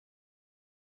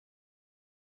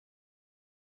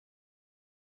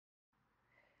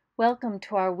Welcome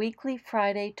to our weekly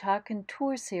Friday Talk and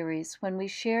Tour series when we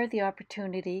share the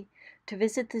opportunity to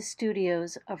visit the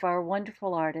studios of our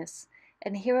wonderful artists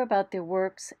and hear about their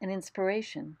works and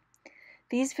inspiration.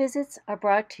 These visits are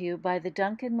brought to you by the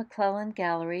Duncan McClellan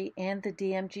Gallery and the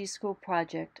DMG School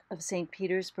Project of St.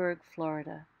 Petersburg,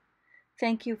 Florida.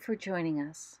 Thank you for joining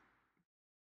us.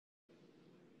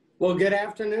 Well, good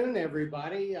afternoon,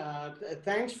 everybody.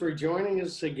 Thanks for joining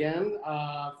us again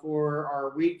for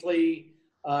our weekly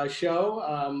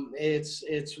show.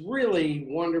 It's really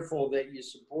wonderful that you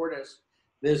support us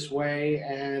this way,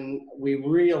 and we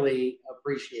really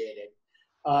appreciate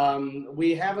it.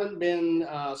 We haven't been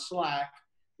slack.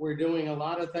 We're doing a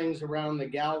lot of things around the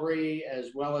gallery, as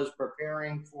well as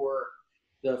preparing for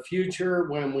the future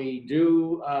when we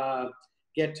do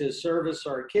get to service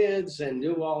our kids and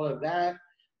do all of that.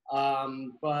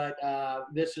 But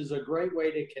this is a great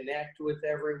way to connect with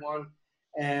everyone.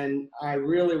 And I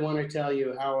really want to tell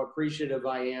you how appreciative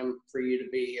I am for you to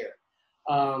be here.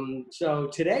 So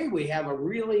today we have a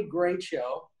really great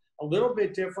show, a little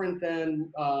bit different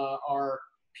than our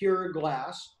pure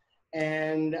glass.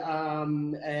 And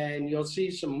you'll see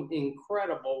some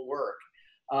incredible work.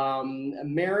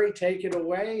 Mary, take it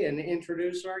away and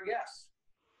introduce our guests.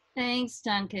 Thanks,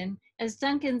 Duncan. As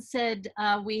Duncan said,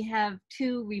 we have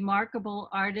two remarkable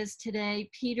artists today,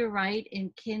 Peter Wright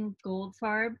and Kim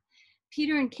Goldfarb.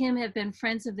 Peter and Kim have been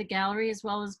friends of the gallery as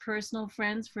well as personal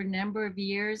friends for a number of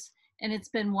years, and it's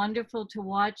been wonderful to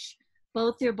watch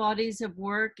both their bodies of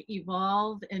work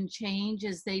evolve and change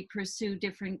as they pursue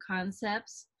different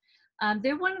concepts.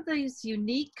 They're one of those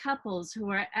unique couples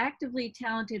who are actively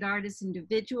talented artists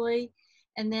individually,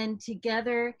 and then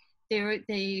together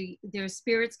their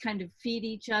spirits kind of feed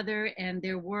each other and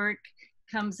their work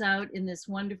comes out in this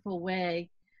wonderful way.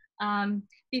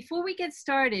 Before we get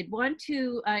started, want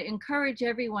to encourage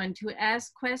everyone to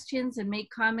ask questions and make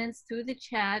comments through the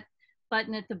chat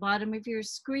button at the bottom of your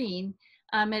screen.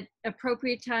 At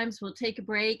appropriate times, we'll take a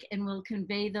break and we'll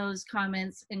convey those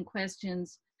comments and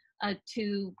questions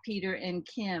to Peter and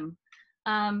Kim.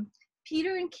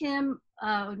 Peter and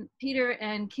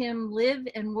Kim live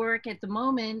and work at the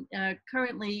moment,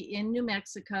 currently in New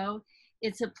Mexico.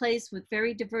 It's a place with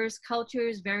very diverse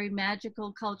cultures, very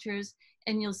magical cultures,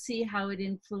 and you'll see how it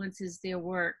influences their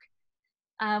work.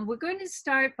 We're going to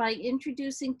start by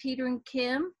introducing Peter and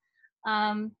Kim.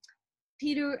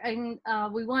 Peter, and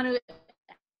we want to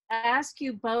ask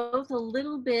you both a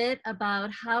little bit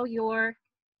about how you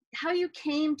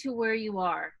came to where you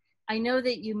are. I know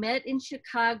that you met in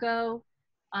Chicago.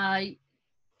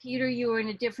 Peter, you were in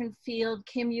a different field.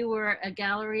 Kim, you were a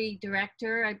gallery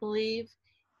director, I believe,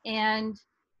 and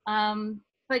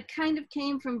but kind of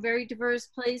came from very diverse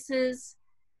places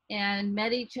and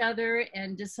met each other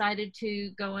and decided to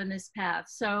go on this path.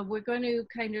 So we're going to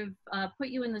kind of put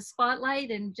you in the spotlight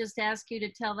and just ask you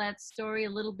to tell that story a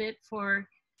little bit for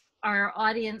our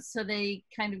audience so they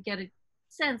kind of get a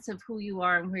sense of who you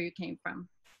are and where you came from.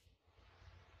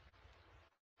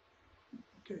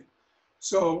 Okay,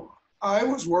 so I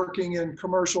was working in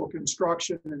commercial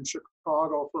construction in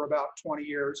Chicago for about 20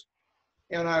 years,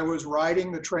 and I was riding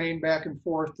the train back and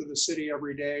forth to the city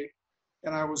every day,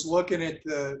 and I was looking at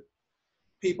the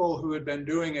people who had been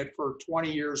doing it for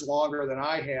 20 years longer than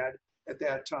I had at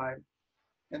that time,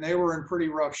 and they were in pretty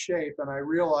rough shape, and I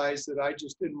realized that I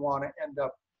just didn't want to end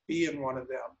up being one of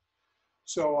them.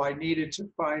 So I needed to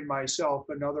find myself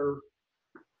another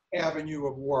avenue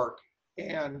of work,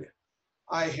 and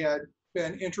I had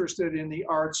been interested in the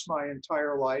arts my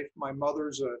entire life. My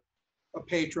mother's a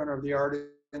patron of the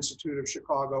Art Institute of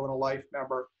Chicago and a life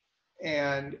member.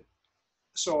 And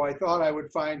so I thought I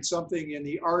would find something in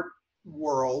the art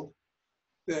world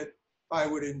that I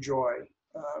would enjoy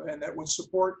and that would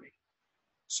support me.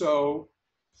 So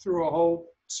through a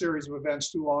whole series of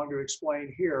events too long to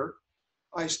explain here,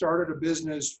 I started a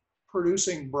business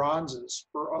producing bronzes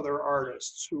for other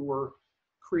artists who were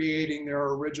creating their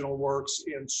original works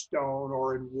in stone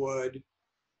or in wood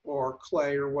or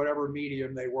clay or whatever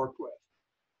medium they worked with.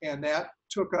 And that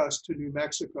took us to New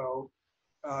Mexico.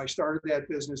 I started that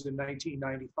business in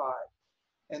 1995.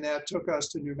 And that took us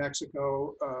to New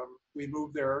Mexico. We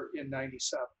moved there in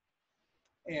 97.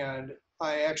 And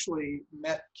I actually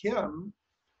met Kim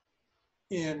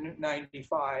in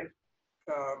 95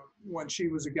 when she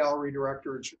was a gallery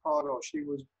director in Chicago. She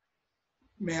was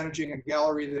managing a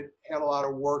gallery that had a lot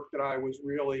of work that I was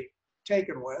really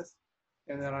taken with.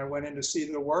 And then I went in to see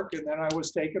the work, and then I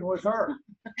was taken with her.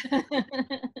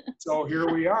 So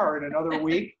here we are. In another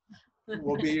week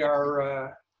will be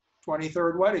our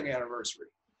 23rd wedding anniversary.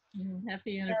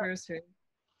 Happy anniversary.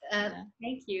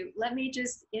 Thank you. Let me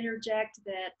just interject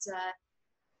that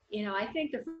you know, I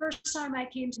think the first time I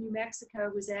came to New Mexico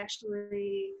was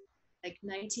actually like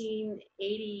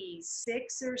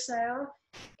 1986 or so.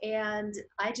 And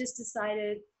I just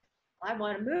decided I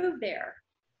want to move there.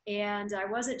 And I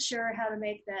wasn't sure how to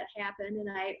make that happen. And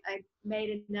I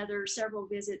made another several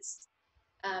visits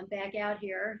back out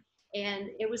here. And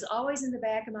it was always in the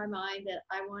back of my mind that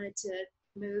I wanted to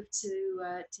move to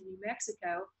New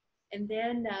Mexico. And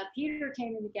then Peter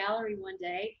came in the gallery one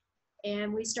day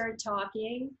and we started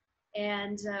talking,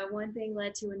 and one thing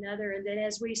led to another. And then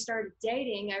as we started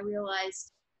dating, I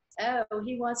realized, oh,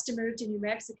 he wants to move to New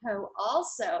Mexico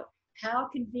also. How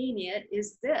convenient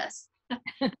is this?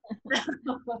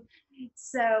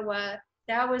 So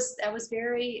that was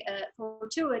very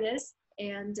fortuitous,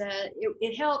 and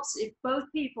it helps if both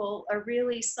people are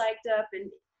really psyched up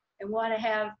and want to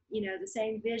have, you know, the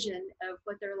same vision of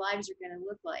what their lives are going to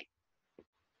look like.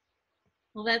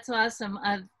 Well, that's awesome.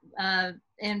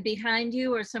 And behind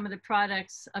you are some of the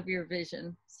products of your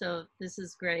vision. So this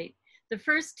is great. The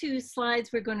first two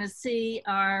slides we're going to see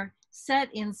are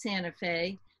set in Santa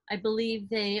Fe. I believe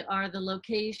they are the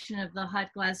location of the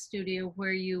hot glass studio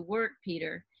where you work,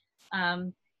 Peter.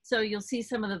 So you'll see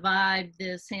some of the vibe,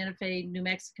 the Santa Fe, New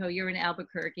Mexico. You're in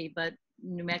Albuquerque, but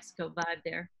New Mexico vibe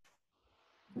there.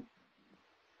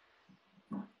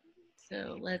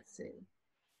 So let's see.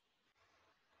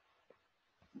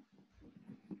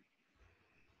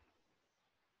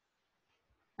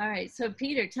 All right, so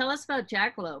Peter, tell us about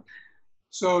Jackalope.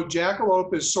 So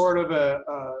Jackalope is sort of a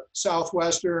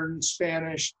Southwestern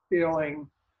Spanish feeling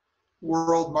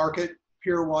world market,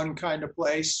 Pier 1 kind of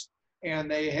place. And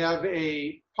they have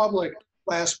a public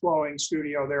glass blowing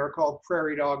studio there called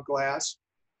Prairie Dog Glass.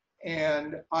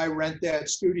 And I rent that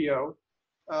studio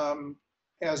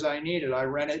as I need it. I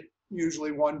rent it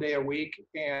usually one day a week,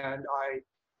 and I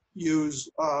use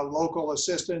local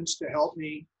assistants to help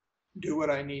me do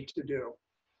what I need to do.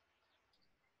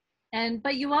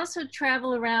 But you also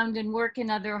travel around and work in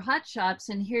other hot shops,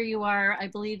 and here you are, I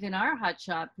believe, in our hot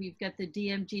shop. We've got the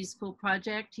DMG School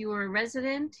Project. You were a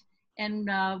resident, and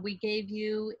we gave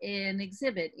you an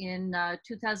exhibit in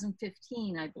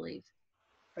 2015, I believe.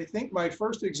 I think my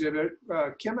first exhibit,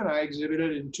 Kim and I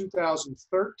exhibited in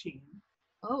 2013.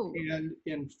 Oh. And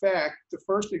in fact, the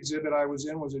first exhibit I was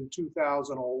in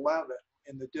 2011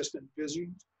 in the Distant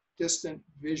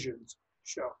Visions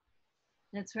show.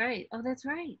 That's right. Oh, that's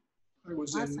right. I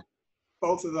was awesome. in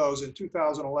both of those in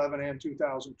 2011 and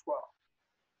 2012.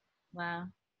 Wow.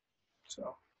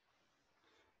 So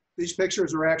these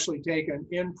pictures are actually taken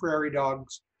in Prairie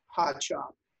Dog's hot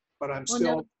shop, but I'm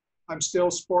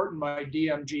still sporting my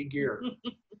DMG gear.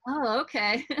 Oh,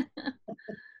 okay.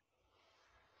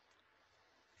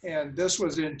 And this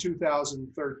was in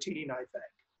 2013, I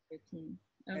think. 13.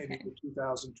 Okay. Maybe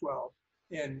 2012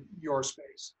 in your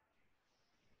space.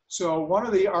 So one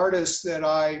of the artists that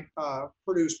I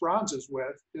produce bronzes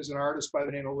with is an artist by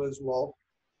the name of Liz Wolf.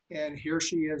 And here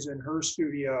she is in her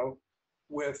studio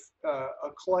with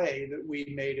a clay that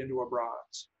we made into a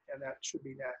bronze. And that should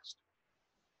be next.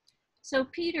 So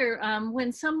Peter,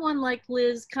 when someone like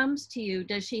Liz comes to you,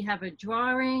 does she have a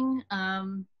drawing?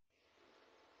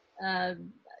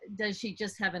 Does she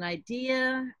just have an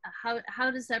idea?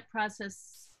 How does that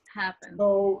process happen?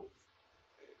 So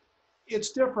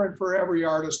it's different for every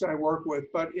artist I work with,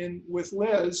 but with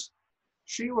Liz,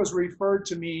 she was referred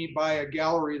to me by a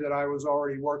gallery that I was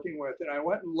already working with, and I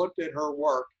went and looked at her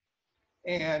work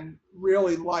and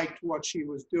really liked what she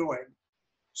was doing.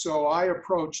 So I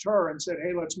approached her and said,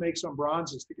 hey, let's make some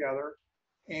bronzes together,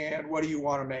 and what do you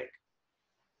want to make?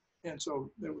 And so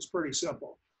it was pretty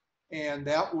simple. And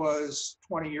that was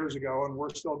 20 years ago, and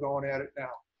we're still going at it now.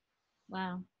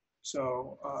 Wow.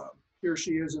 So here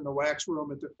she is in the wax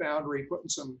room at the foundry, putting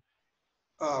some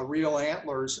real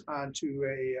antlers onto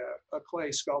a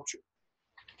clay sculpture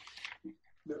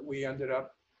that we ended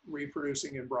up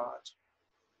reproducing in bronze.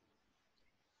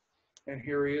 And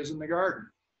here he is in the garden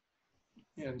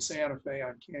in Santa Fe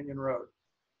on Canyon Road.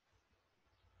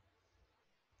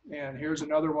 And here's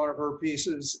another one of her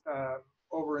pieces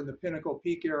over in the Pinnacle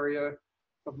Peak area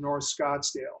of North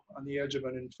Scottsdale on the edge of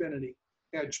an infinity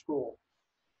edge pool.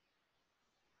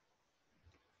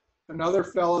 Another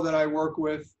fellow that I work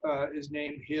with is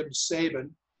named Hib Sabin,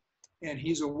 and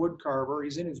he's a wood carver.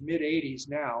 He's in his mid-80s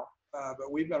now,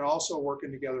 but we've been also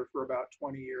working together for about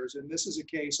 20 years. And this is a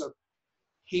case of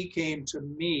he came to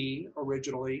me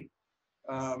originally,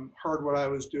 heard what I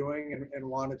was doing and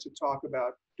wanted to talk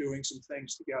about doing some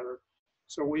things together.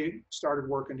 So we started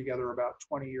working together about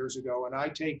 20 years ago, and I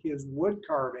take his wood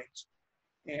carvings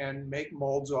and make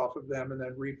molds off of them and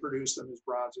then reproduce them as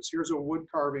bronzes. Here's a wood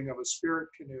carving of a spirit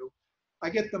canoe. I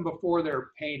get them before they're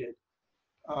painted,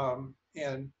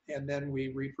 And then we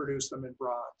reproduce them in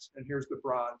bronze. And here's the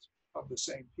bronze of the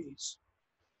same piece.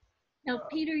 Now,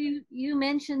 Peter, you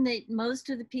mentioned that most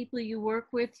of the people you work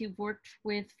with, you've worked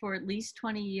with for at least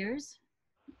 20 years.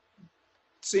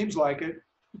 Seems like it.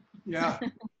 Yeah.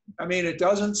 I mean, it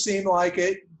doesn't seem like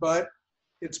it, but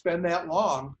it's been that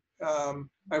long.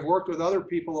 I've worked with other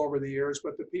people over the years,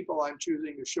 but the people I'm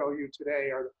choosing to show you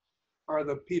today are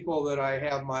the people that I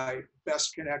have my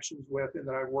best connections with and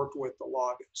that I've worked with the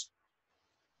longest.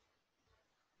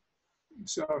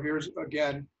 So here's,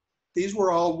 again, these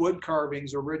were all wood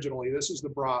carvings originally. This is the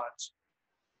bronze.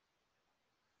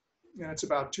 And it's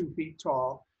about 2 feet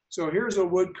tall. So here's a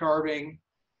wood carving.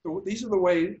 These are the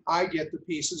way I get the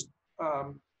pieces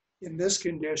in this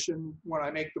condition when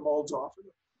I make the molds off of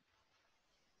them.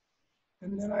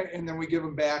 And then we give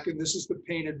them back, and this is the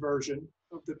painted version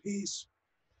of the piece.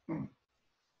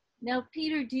 Now,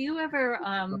 Peter, do you ever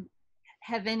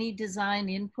have any design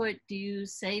input? Do you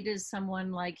say to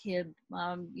someone like him,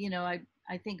 you know,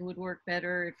 I think it would work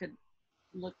better if it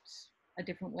looked a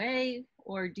different way,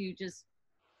 or do you just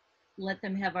let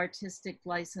them have artistic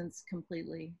license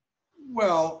completely?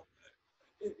 Well,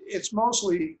 it's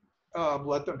mostly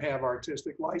let them have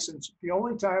artistic license. The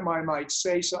only time I might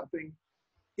say something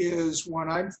is when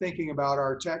I'm thinking about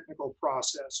our technical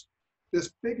process.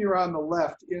 This figure on the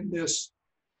left in this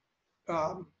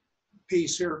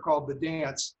piece here called the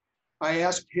dance, I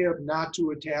asked him not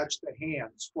to attach the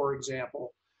hands, for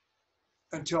example,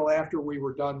 until after we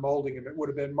were done molding them. It would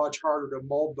have been much harder to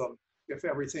mold them if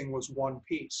everything was one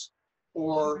piece.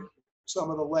 Or some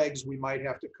of the legs we might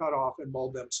have to cut off and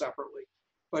mold them separately.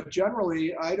 But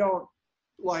generally, I don't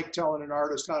like telling an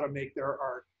artist how to make their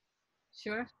art.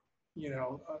 Sure. You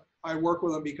know, I work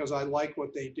with them because I like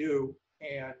what they do,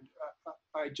 and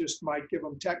I just might give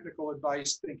them technical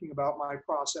advice thinking about my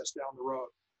process down the road.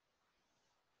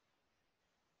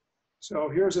 So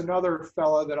here's another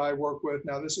fella that I work with.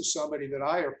 Now, this is somebody that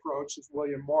I approached, is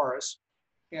William Morris,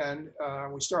 and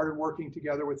we started working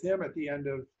together with him at the end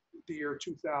of the year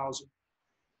 2000.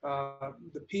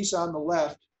 The piece on the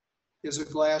left is a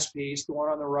glass piece. The one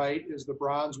on the right is the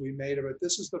bronze we made of it.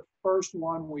 This is the first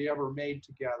one we ever made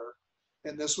together,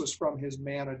 and this was from his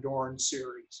Man Adorned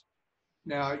series.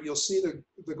 Now, you'll see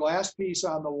the glass piece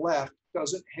on the left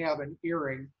doesn't have an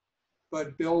earring,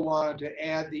 but Bill wanted to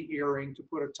add the earring to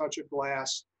put a touch of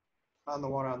glass on the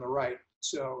one on the right.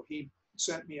 So he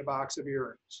sent me a box of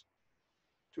earrings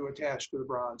to attach to the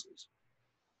bronzes.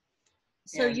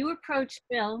 So you approached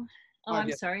Bill. Oh,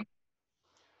 I'm sorry.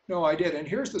 No, I did. And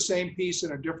here's the same piece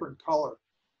in a different color.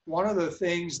 One of the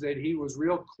things that he was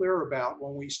real clear about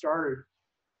when we started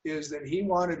is that he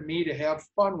wanted me to have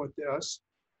fun with this,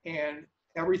 and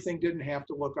everything didn't have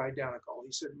to look identical.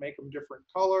 He said, make them different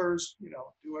colors, you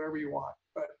know, do whatever you want,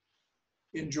 but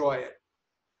enjoy it.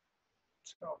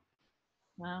 So,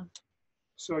 wow.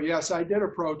 So yes, I did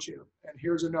approach him. And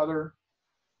here's another,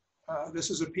 this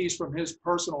is a piece from his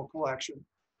personal collection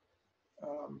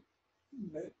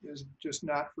that is just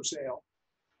not for sale.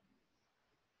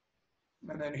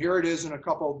 And then here it is in a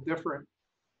couple of different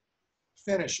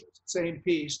finishes. Same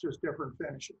piece, just different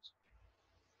finishes.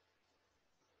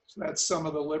 So that's some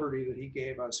of the liberty that he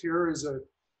gave us. Here is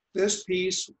this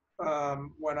piece,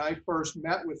 when I first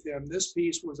met with him, this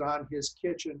piece was on his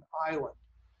kitchen island.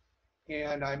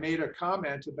 And I made a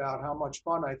comment about how much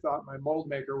fun I thought my mold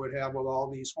maker would have with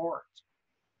all these horns.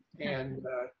 And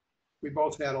we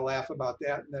both had a laugh about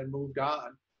that and then moved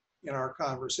on in our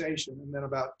conversation. And then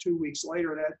about 2 weeks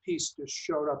later, that piece just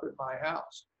showed up at my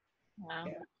house. Wow.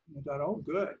 And I thought, oh,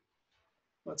 good.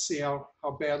 Let's see how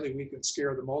badly we can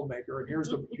scare the mold maker. And here's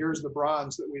the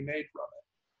bronze that we made from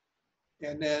it.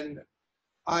 And then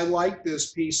I liked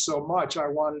this piece so much, I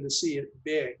wanted to see it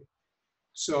big.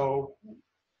 So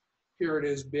here it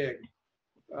is big.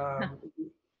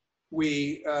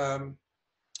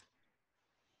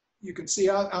 You can see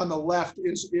on the left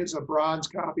is a bronze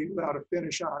copy without a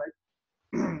finish on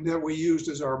it that we used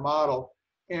as our model.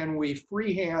 And we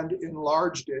freehand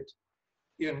enlarged it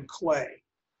in clay.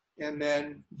 And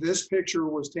then this picture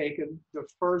was taken the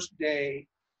first day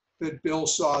that Bill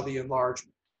saw the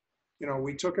enlargement. You know,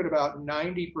 we took it about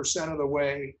 90% of the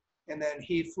way, and then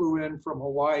he flew in from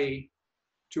Hawaii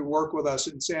to work with us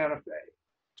in Santa Fe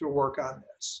to work on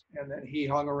this. And then he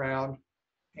hung around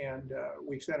and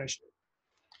we finished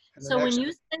it. So when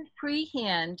you said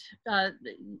freehand,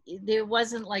 there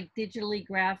wasn't like digitally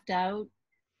graphed out?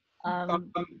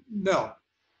 No,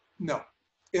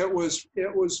 it was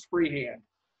freehand.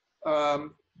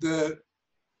 The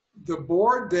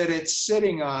board that it's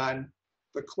sitting on,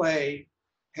 the clay,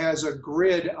 has a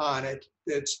grid on it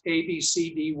that's A, B,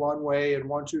 C, D one way and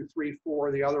 1, 2, 3,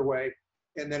 4 the other way.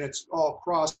 and then it's all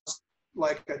crossed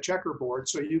like a checkerboard,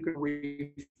 so you can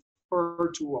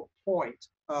refer to a point.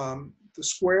 The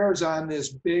squares on this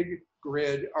big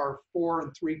grid are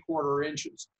 4 3/4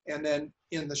 inches. And then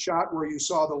in the shot where you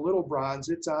saw the little bronze,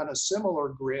 it's on a similar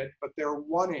grid, but they're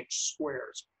 1-inch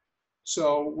squares.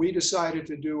 So we decided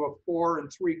to do a 4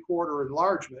 3/4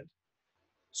 enlargement.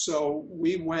 So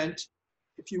we went,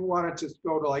 if you wanted to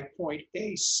go to like point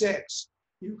A6,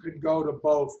 you could go to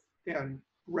both and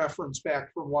reference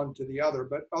back from one to the other.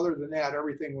 But other than that,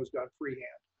 everything was done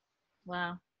freehand.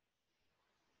 Wow.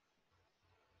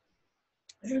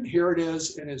 And here it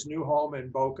is in his new home in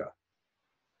Boca.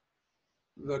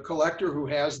 The collector who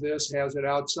has this has it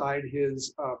outside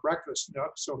his breakfast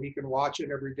nook, so he can watch it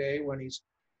every day when he's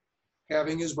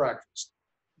having his breakfast.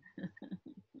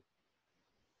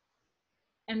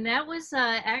 And that was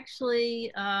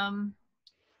actually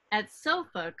at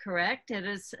SOFA, correct? At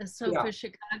a SOFA Yeah.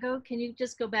 Chicago. Can you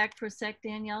just go back for a sec,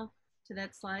 Danielle, to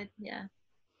that slide? Yeah.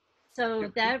 So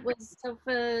Yep. that was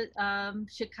SOFA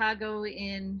Chicago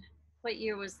in, what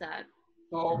year was that?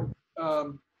 Oh,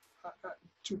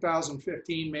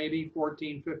 2015, maybe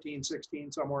 14, 15,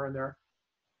 16, somewhere in there.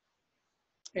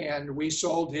 And we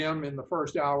sold him in the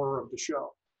first hour of the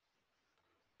show,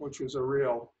 which was a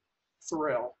real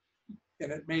thrill.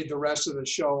 And it made the rest of the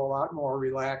show a lot more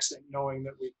relaxing, knowing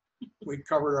that we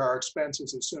covered our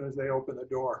expenses as soon as they opened the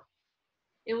door.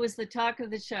 It was the talk of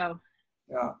the show.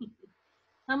 Yeah.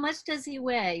 How much does he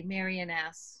weigh, Marion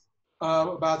asks?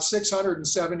 About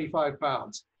 675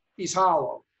 pounds. He's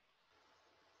hollow.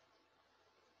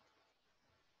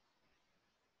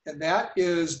 And that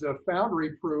is the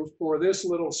foundry proof for this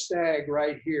little stag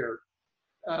right here.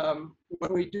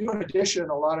 When we do an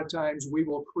edition, a lot of times we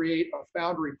will create a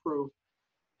foundry proof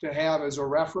to have as a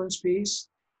reference piece.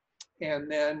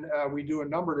 And then we do a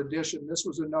numbered edition. This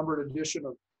was a numbered edition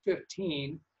of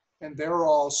 15, and they're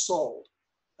all sold.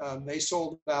 They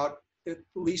sold out at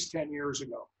least 10 years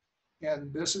ago.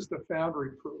 And this is the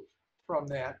foundry proof from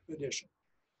that edition.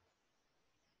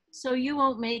 So you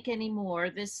won't make any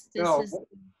more. This No,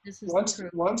 is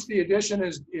once the edition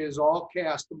is all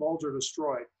cast, the molds are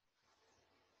destroyed.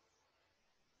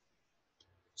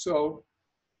 So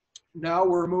now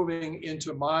we're moving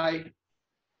into my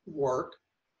work.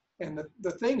 And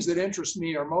the things that interest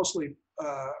me are mostly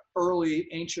early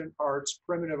ancient arts,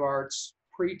 primitive arts,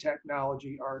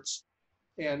 pre-technology arts.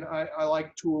 And I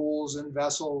like tools and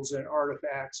vessels and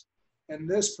artifacts. And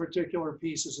this particular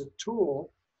piece is a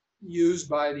tool used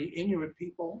by the Inuit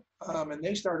people. And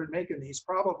they started making these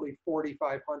probably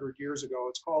 4,500 years ago.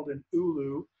 It's called an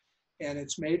ulu, and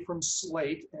it's made from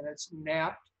slate, and it's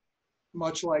napped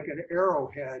much like an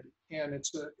arrowhead. And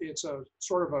it's a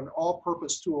sort of an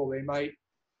all-purpose tool. They might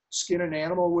skin an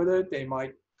animal with it. They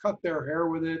might cut their hair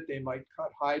with it. They might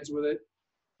cut hides with it.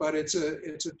 But it's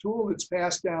a tool that's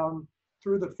passed down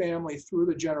through the family, through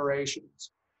the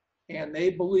generations. And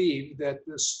they believe that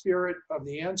the spirit of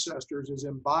the ancestors is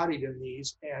embodied in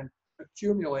these and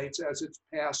accumulates as it's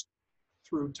passed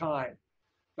through time.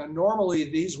 Now, normally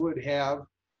these would have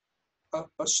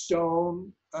a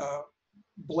stone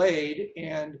blade,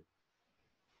 and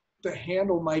the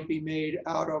handle might be made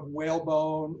out of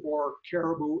whalebone or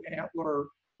caribou antler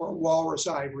or walrus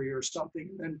ivory or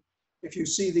something. And if you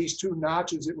see these two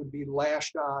notches, it would be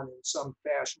lashed on in some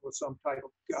fashion with some type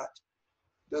of gut.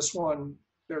 This one,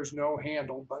 there's no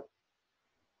handle, but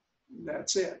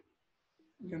that's it.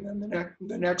 And then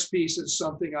the next piece is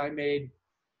something I made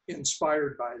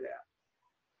inspired by that.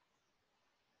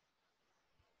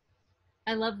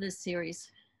 I love this series.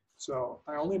 So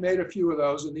I only made a few of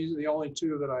those, and these are the only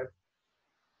two that I've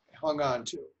hung on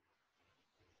to.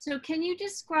 So can you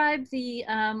describe the,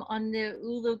 on the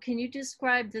ulu, can you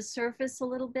describe the surface a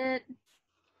little bit,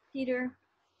 Peter?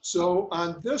 So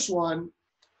on this one,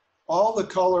 all the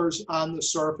colors on the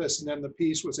surface, and then the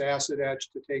piece was acid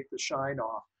etched to take the shine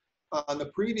off. On the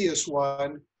previous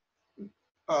one,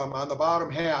 on the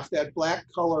bottom half, that black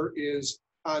color is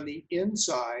on the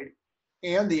inside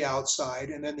and the outside,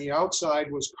 and then the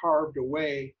outside was carved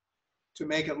away to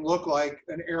make it look like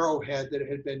an arrowhead that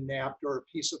had been napped, or a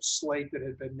piece of slate that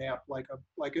had been napped like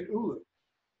an ulu.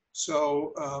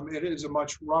 So it is a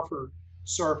much rougher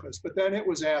surface, but then it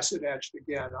was acid etched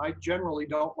again. I generally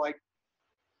don't like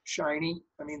shiny.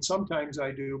 I mean, sometimes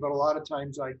I do, but a lot of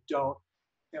times I don't.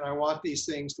 And I want these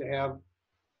things to have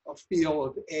a feel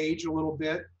of age a little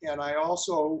bit. And I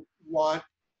also want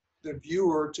the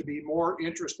viewer to be more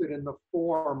interested in the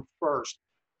form first.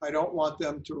 I don't want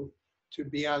them to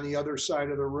be on the other side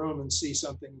of the room and see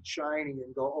something shiny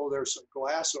and go, oh, there's some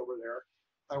glass over there.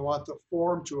 I want the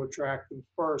form to attract them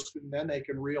first, and then they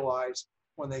can realize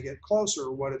when they get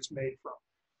closer what it's made from.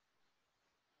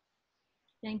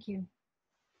 Thank you.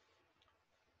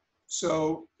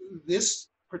 So this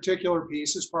particular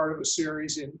piece is part of a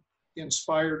series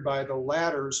inspired by the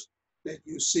ladders that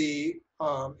you see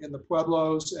in the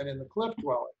pueblos and in the cliff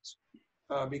dwellings.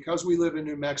 Because we live in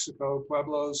New Mexico,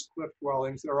 pueblos, cliff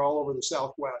dwellings, they're all over the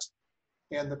Southwest.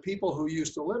 And the people who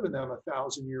used to live in them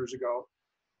 1,000 years ago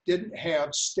didn't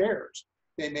have stairs.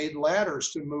 They made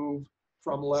ladders to move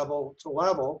from level to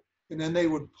level, and then they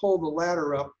would pull the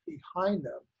ladder up behind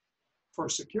them for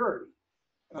security.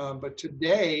 But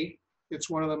today, it's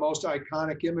one of the most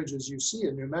iconic images you see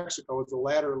in New Mexico, is the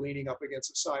ladder leaning up against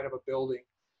the side of a building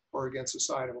or against the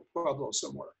side of a pueblo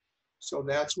somewhere. So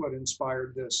that's what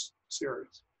inspired this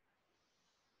series.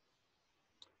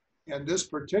 And this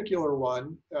particular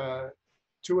one,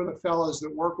 two of the fellows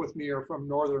that work with me are from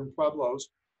northern pueblos,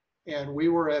 and we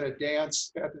were at a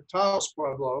dance at the Taos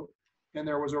Pueblo, and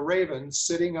there was a raven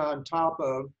sitting on top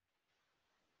of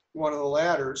one of the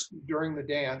ladders during the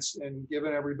dance and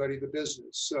giving everybody the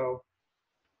business. So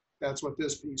that's what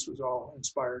this piece was all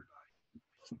inspired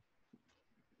by.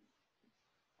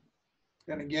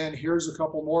 And again, here's a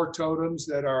couple more totems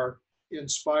that are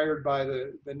inspired by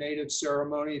the native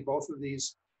ceremony. Both of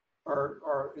these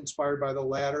are inspired by the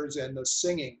ladders and the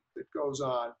singing that goes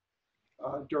on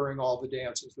during all the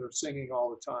dances. They're singing all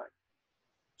the time.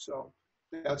 So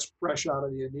that's fresh out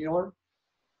of the annealer.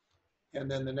 And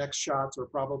then the next shots are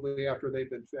probably after they've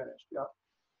been finished. Yep.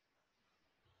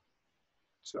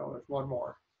 So there's one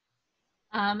more.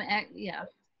 Yeah.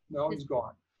 No, he's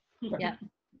gone. Yeah.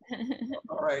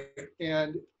 All right.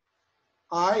 And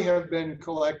I have been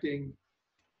collecting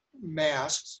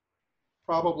masks,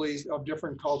 probably of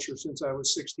different cultures, since I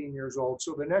was 16 years old.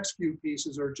 So the next few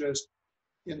pieces are just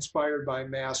inspired by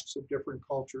masks of different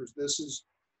cultures. This is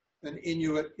an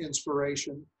Inuit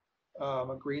inspiration,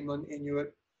 a Greenland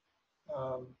Inuit.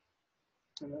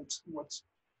 And that's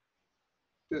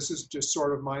this is just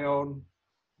sort of my own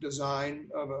design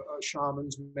of a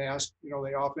shaman's mask. You know,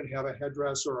 they often have a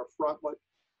headdress or a frontlet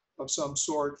of some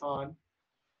sort on.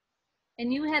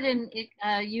 And you had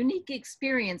a unique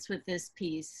experience with this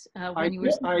piece when you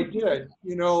were. I did.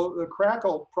 You know, the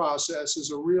crackle process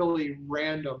is a really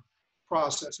random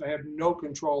process. I have no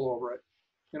control over it.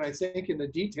 And I think in the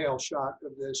detail shot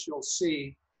of this, you'll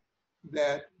see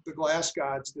that the glass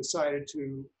gods decided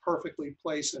to perfectly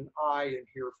place an eye in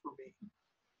here for me.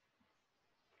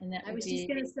 And that I was just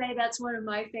going to say that's one of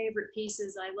my favorite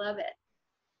pieces. I love it.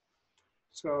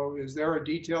 So is there a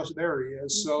detail? There he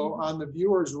is. So on the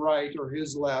viewer's right or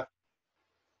his left,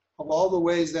 of all the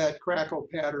ways that crackle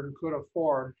pattern could have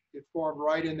formed, it formed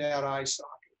right in that eye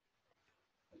socket.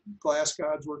 Glass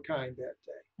gods were kind that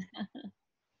day.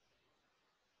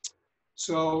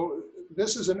 So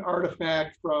this is an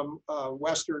artifact from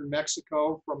Western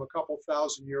Mexico from a couple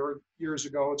thousand years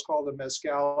ago. It's called a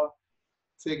Mezcala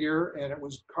figure, and it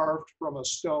was carved from a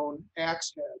stone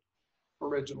axe head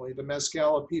originally. The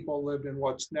Mezcala people lived in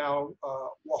what's now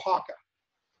Oaxaca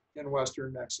in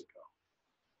Western Mexico.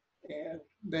 And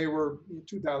they were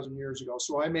 2,000 years ago.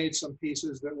 So I made some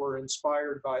pieces that were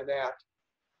inspired by that.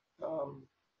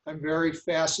 I'm very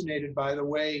fascinated by the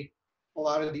way a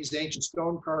lot of these ancient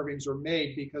stone carvings are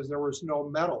made, because there was no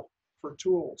metal for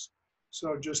tools.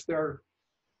 So just their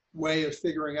way of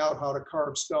figuring out how to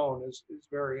carve stone is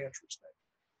very interesting.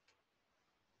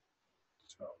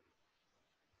 So,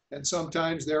 and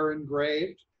sometimes they're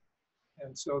engraved.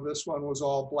 And so this one was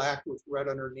all black with red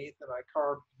underneath, and I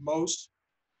carved most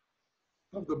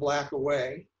of the black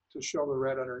away to show the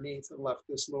red underneath and left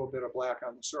this little bit of black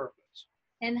on the surface.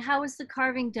 And how is the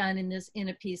carving done in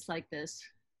a piece like this?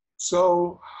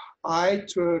 So I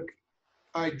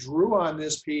drew on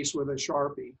this piece with a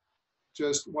Sharpie,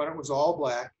 just when it was all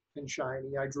black and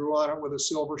shiny. I drew on it with a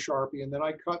silver Sharpie, and then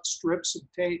I cut strips of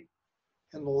tape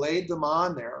and laid them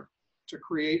on there to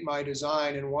create my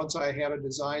design. And once I had a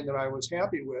design that I was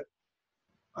happy with,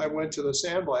 I went to the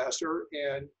sandblaster,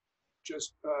 and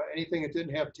just anything that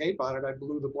didn't have tape on it, I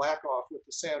blew the black off with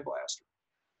the sandblaster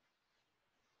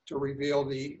to reveal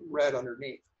the red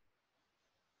underneath.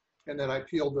 And then I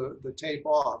peeled the tape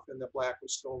off, and the black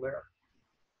was still there.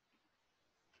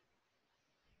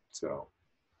 So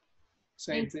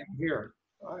same thing here.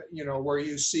 You know, where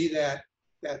you see that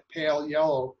pale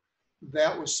yellow,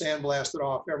 that was sandblasted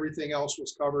off. Everything else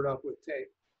was covered up with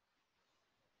tape.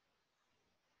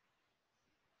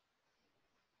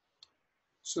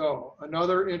 So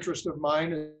another interest of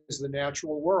mine is the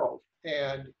natural world.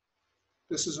 And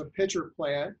this is a pitcher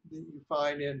plant that you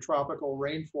find in tropical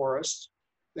rainforests.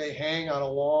 They hang on a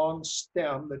long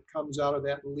stem that comes out of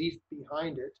that leaf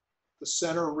behind it. The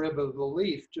center rib of the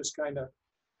leaf just kind of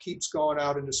keeps going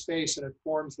out into space, and it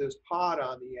forms this pod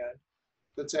on the end.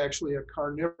 that's actually a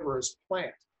carnivorous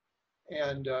plant.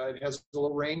 And it has a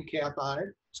little rain cap on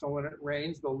it. So when it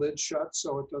rains, the lid shuts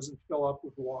so it doesn't fill up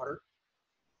with water.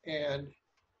 And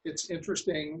it's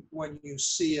interesting when you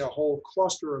see a whole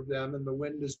cluster of them and the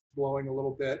wind is blowing a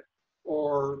little bit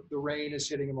or the rain is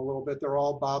hitting them a little bit, they're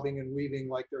all bobbing and weaving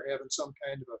like they're having some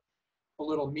kind of a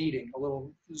little meeting, a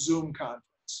little Zoom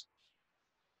conference.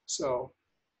 So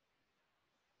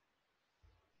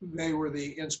they were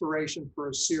the inspiration for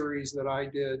a series that I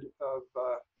did of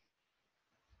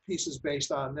pieces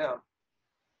based on them.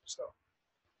 So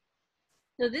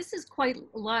this is quite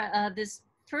this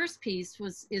first piece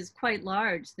is quite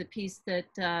large. The piece that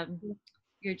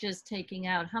you're just taking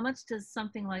out. How much does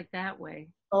something like that weigh?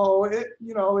 Oh, it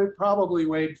probably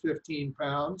weighed 15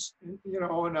 pounds, and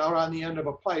out on the end of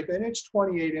a pipe, and it's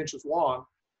 28 inches long.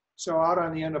 So out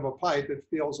on the end of a pipe, it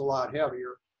feels a lot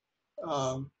heavier.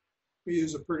 We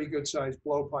use a pretty good sized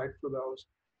blowpipe for those.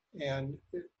 And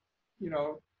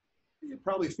it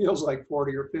probably feels like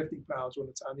 40 or 50 pounds when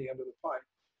it's on the end of the pipe.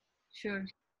 Sure.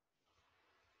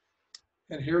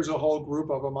 And here's a whole group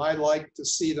of them. I like to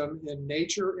see them in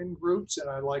nature in groups, and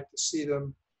I like to see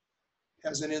them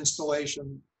as an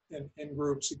installation in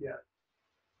groups again.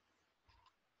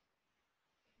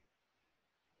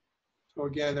 So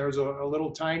again, there's a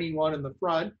little tiny one in the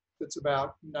front that's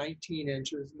about 19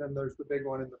 inches, and then there's the big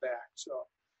one in the back. So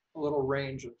a little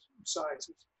range of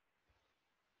sizes.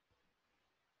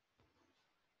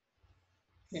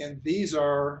 And these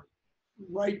are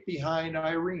right behind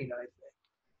Irene, I think.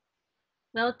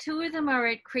 Well, two of them are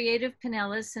at Creative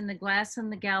Pinellas in the Glass in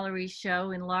the Gallery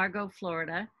show in Largo,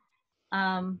 Florida.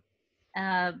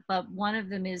 But one of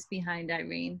them is behind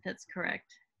Irene. That's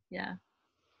correct. Yeah.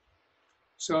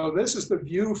 So this is the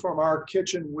view from our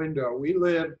kitchen window. We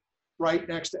live right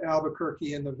next to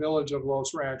Albuquerque in the village of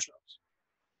Los Ranchos.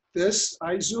 This,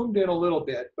 I zoomed in a little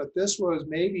bit, but this was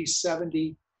maybe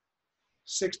 60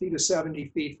 to 70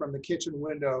 feet from the kitchen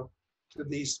window to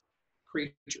these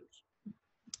creatures.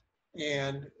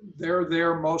 And they're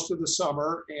there most of the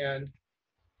summer. And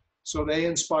so they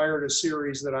inspired a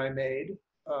series that I made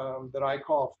that I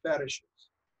call Fetishes.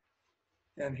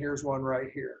 And here's one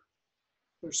right here.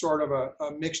 There's sort of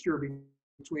a mixture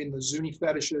between the Zuni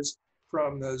fetishes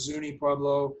from the Zuni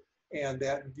Pueblo and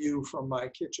that view from my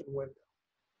kitchen window.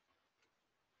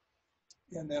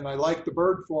 And then I like the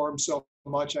bird form so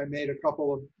much, I made a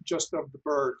couple of just of the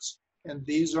birds. And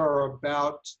these are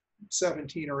about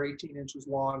 17 or 18 inches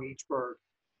long, each bird.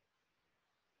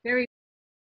 Very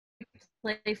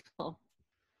playful.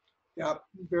 Yeah,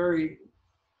 very,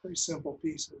 very simple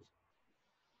pieces.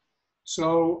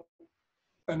 So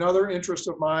another interest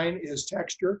of mine is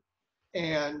texture.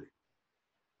 And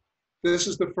this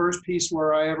is the first piece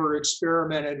where I ever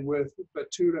experimented with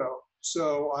Batuto.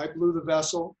 So I blew the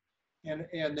vessel and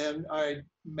then I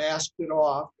masked it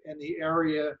off, and the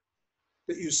area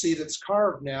that you see that's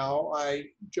carved now, I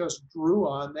just drew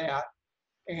on that,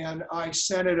 and I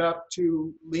sent it up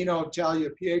to Lino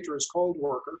Tagliapietra's cold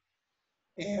worker,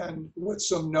 and with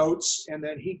some notes, and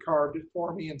then he carved it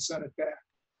for me and sent it back.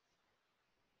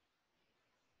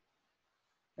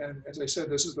 And as I said,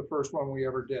 this is the first one we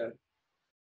ever did.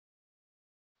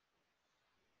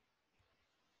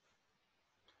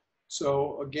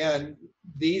 So again,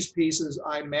 these pieces,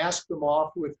 I mask them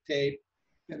off with tape,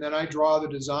 and then I draw the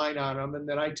design on them, and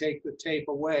then I take the tape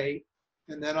away,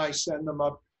 and then I send them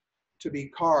up to be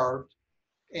carved.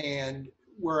 And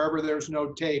wherever there's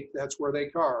no tape, that's where they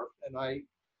carve. And I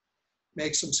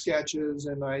make some sketches,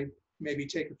 and I maybe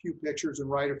take a few pictures and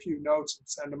write a few notes and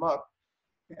send them up.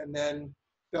 And then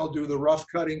they'll do the rough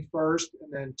cutting first,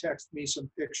 and then text me some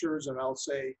pictures, and I'll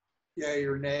say, yay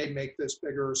or nay, make this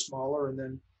bigger or smaller, and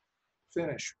then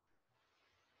finish.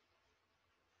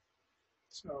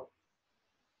 So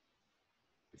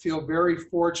I feel very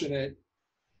fortunate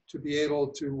to be able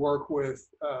to work with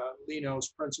Lino's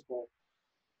principal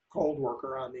cold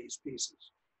worker on these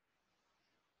pieces.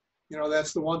 You know,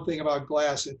 that's the one thing about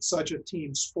glass. It's such a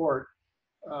team sport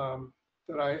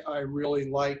that I really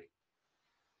like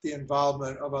the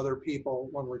involvement of other people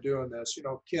when we're doing this. You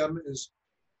know, Kim is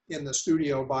in the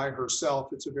studio by herself.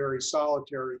 It's a very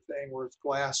solitary thing, whereas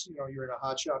glass, you know, you're in a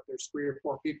hot shop, there's 3 or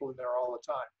 4 people in there all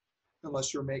the time,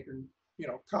 unless you're making, you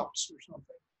know, cups or something.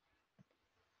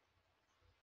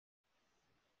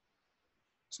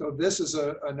 So this is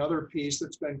another piece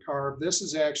that's been carved. This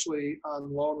is actually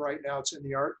on loan right now. It's in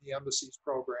the Art in the Embassies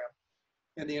program.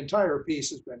 And the entire piece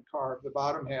has been carved. The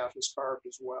bottom half is carved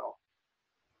as well.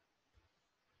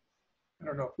 I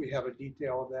don't know if we have a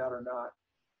detail of that or not.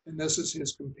 And this is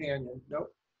his companion.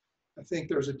 Nope. I think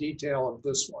there's a detail of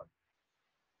this one.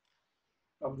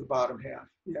 of the bottom half.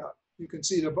 Yeah, you can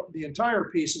see the entire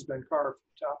piece has been carved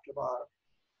from top to bottom.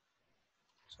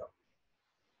 So,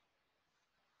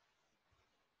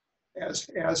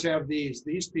 as have these.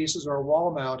 These pieces are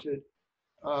wall mounted,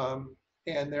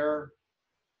 and they're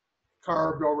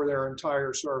carved over their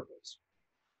entire surface.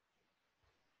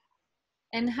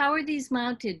 And how are these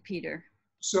mounted, Peter?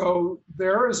 So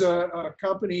there is a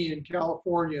company in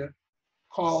California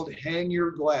called Hang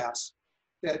Your Glass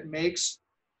that makes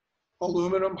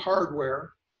aluminum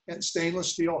hardware and stainless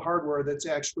steel hardware that's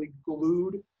actually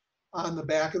glued on the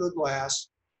back of the glass.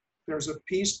 There's a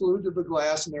piece glued to the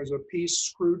glass and there's a piece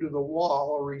screwed to the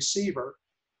wall, a receiver.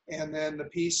 And then the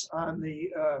piece on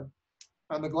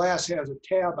the glass has a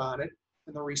tab on it,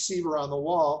 and the receiver on the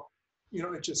wall, you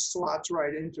know, it just slots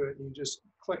right into it and you just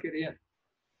click it in.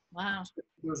 Wow.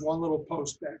 There's one little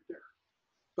post back there,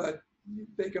 but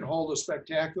they can hold a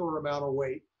spectacular amount of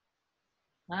weight.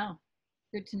 Wow,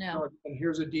 good to know. And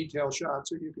here's a detail shot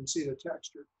so you can see the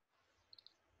texture.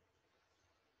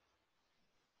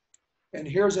 And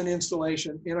here's an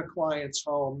installation in a client's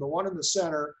home. The one in the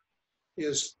center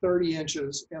is 30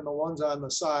 inches and the ones on the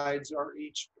sides are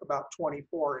each about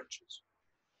 24 inches.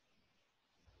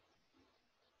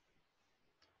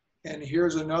 And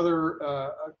here's another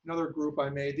group I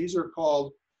made. These are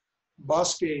called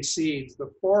bosque seeds.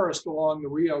 The forest along the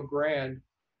Rio Grande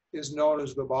is known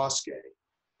as the bosque.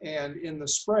 And in the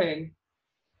spring,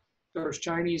 there's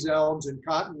Chinese elms and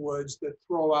cottonwoods that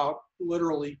throw out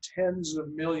literally tens of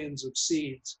millions of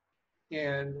seeds.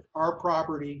 And our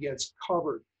property gets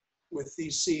covered with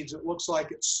these seeds. It looks like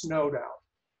it's snowed out.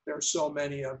 There's so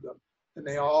many of them. And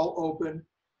they all open.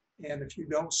 And if you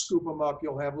don't scoop them up,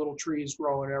 you'll have little trees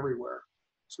growing everywhere.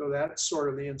 So that's sort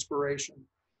of the inspiration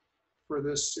for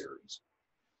this series.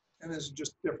 And this is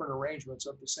just different arrangements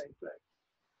of the same thing.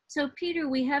 So Peter,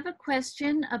 we have a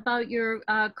question about your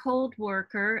cold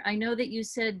worker. I know that you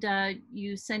said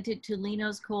you sent it to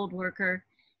Lino's cold worker,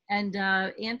 and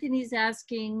Anthony's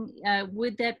asking,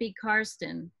 would that be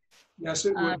Karsten? Yes,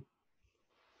 it would.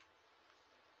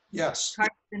 Yes.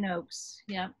 Karsten Oaks,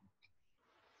 yeah.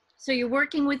 So you're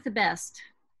working with the best,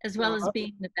 as well as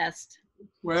being the best.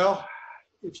 Well,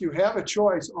 if you have a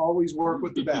choice, always work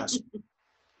with the best.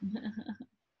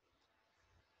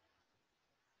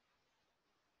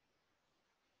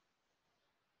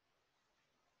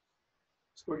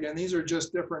 So again, these are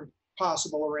just different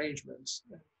possible arrangements.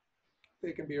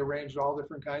 They can be arranged all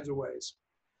different kinds of ways.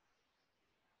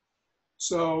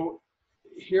 So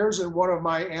here's in one of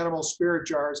my animal spirit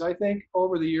jars. I think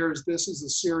over the years, this is the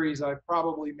series I've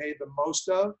probably made the most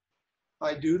of.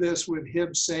 I do this with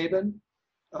Hib Sabin.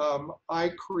 I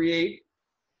create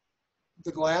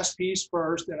the glass piece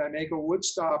first, and I make a wood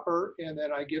stopper, and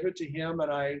then I give it to him,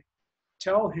 and I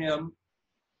tell him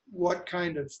what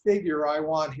kind of figure I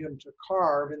want him to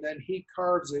carve, and then he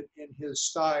carves it in his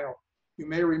style. You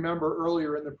may remember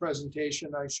earlier in the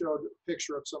presentation, I showed a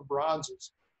picture of some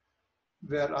bronzes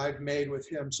that I've made with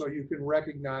him, so you can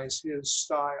recognize his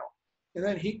style. And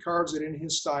then he carves it in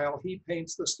his style. He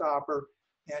paints the stopper,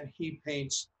 and he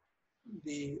paints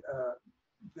the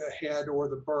head or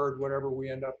the bird, whatever we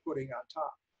end up putting on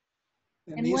top.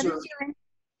 And these are,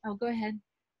 oh, go ahead.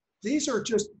 These are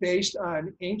just based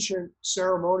on ancient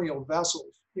ceremonial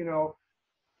vessels. You know,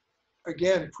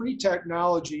 again,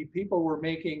 pre-technology, people were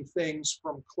making things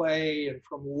from clay and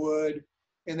from wood,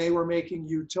 and they were making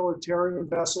utilitarian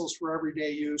vessels for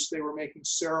everyday use. They were making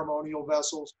ceremonial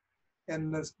vessels,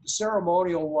 and the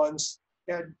ceremonial ones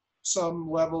had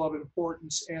some level of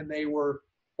importance, and they were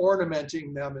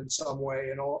ornamenting them in some way.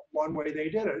 And one way they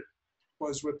did it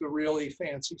was with the really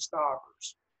fancy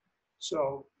stoppers.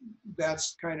 So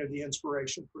that's kind of the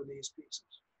inspiration for these pieces.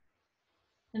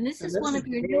 And this is one of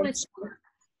your newest works,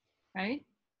 right?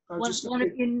 One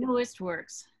of your newest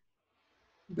works.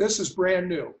 This is brand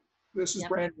new. This is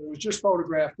brand new. It was just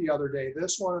photographed the other day.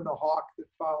 This one and the hawk that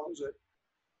follows it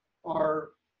are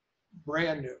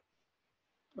brand new.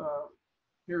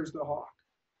 Here's the hawk.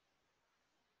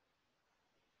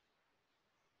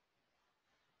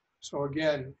 So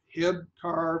again, Hib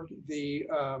carved the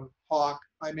hawk.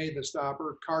 I made the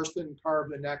stopper. Karsten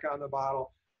carved the neck on the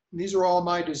bottle. And these are all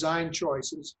my design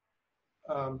choices,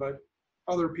 but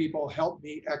other people helped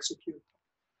me execute them.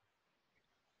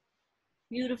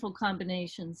 Beautiful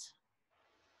combinations.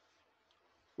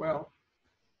 Well,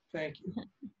 thank you.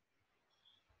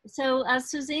 So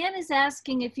Suzanne is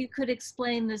asking if you could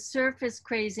explain the surface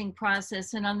crazing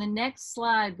process. And on the next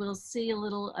slide, we'll see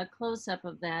a close-up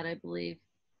of that, I believe,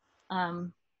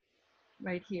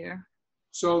 right here.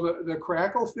 So the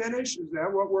crackle finish, is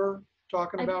that what we're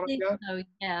talking about again? So,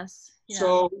 yes. Yeah.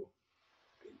 So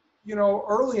You know,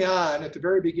 early on, at the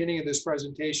very beginning of this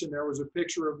presentation, there was a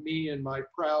picture of me in my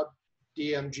proud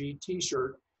DMG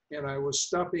t-shirt, and I was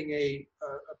stuffing a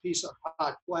piece of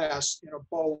hot glass in a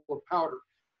bowl of powder,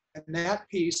 and that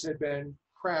piece had been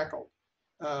crackled.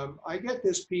 I get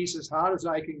this piece as hot as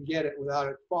I can get it without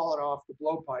it falling off the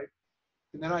blowpipe,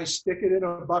 and then I stick it in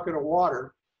a bucket of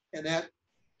water, and that,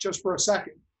 just for a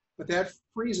second, but that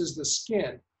freezes the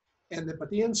skin, but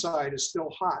the inside is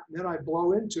still hot. And then I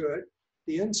blow into it,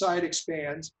 the inside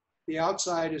expands, the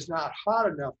outside is not hot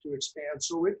enough to expand,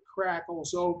 so it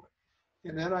crackles open.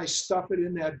 And then I stuff it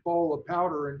in that bowl of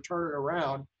powder and turn it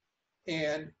around,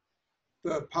 and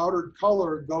the powdered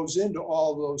color goes into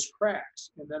all those cracks.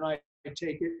 And then I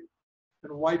take it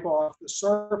and wipe off the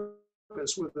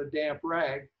surface with a damp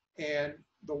rag, and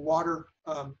the water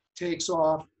takes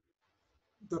off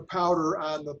the powder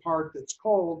on the part that's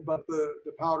cold, but the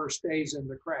powder stays in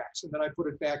the cracks. And then I put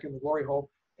it back in the glory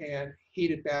hole and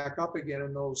heat it back up again,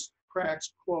 and those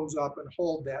cracks close up and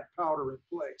hold that powder in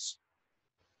place.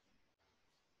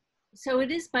 So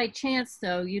it is by chance,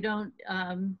 though. You don't.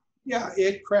 Yeah,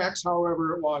 it cracks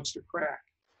however it wants to crack.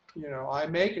 You know, I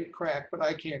make it crack, but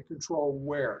I can't control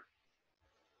where.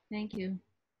 Thank you.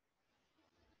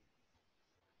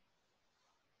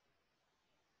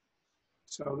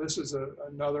 So this is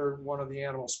another one of the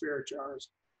animal spirit jars,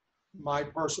 my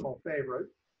personal favorite.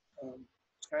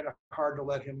 It's kind of hard to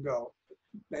let him go.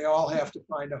 They all have to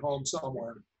find a home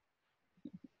somewhere.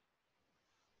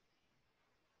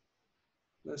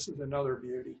 This is another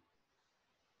beauty.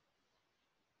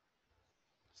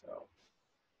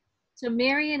 So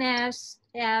Marion asked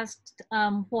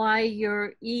why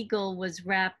your eagle was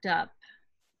wrapped up.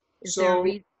 Is there a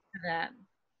reason for that?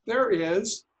 There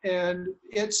is, and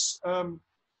it's a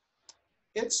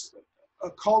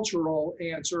cultural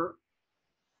answer.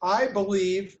 I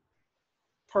believe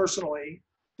personally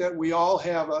that we all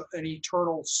have an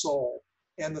eternal soul,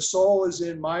 and the soul is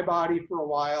in my body for a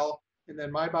while, and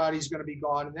then my body's going to be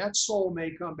gone, and that soul may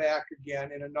come back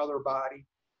again in another body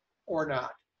or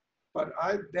not. But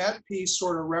that piece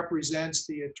sort of represents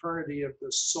the eternity of the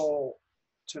soul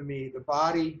to me. The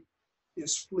body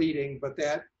is fleeting, but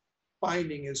that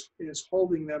binding is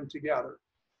holding them together.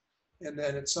 And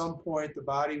then at some point, the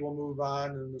body will move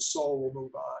on and the soul will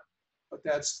move on. But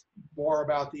that's more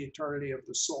about the eternity of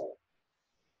the soul.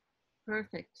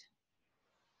 Perfect.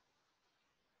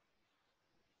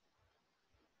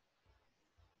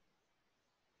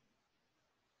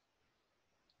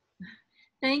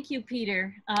 Thank you,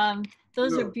 Peter.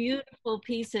 Those are beautiful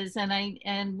pieces,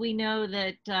 and we know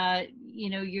that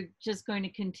you know, you're just going to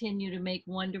continue to make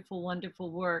wonderful,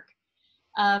 wonderful work.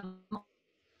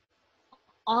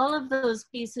 All of those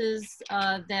pieces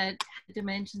that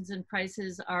dimensions and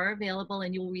prices are available,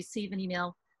 and you'll receive an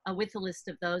email with a list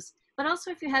of those. But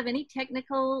also, if you have any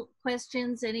technical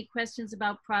questions, any questions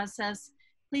about process,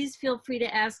 please feel free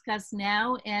to ask us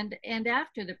now and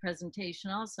after the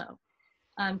presentation also.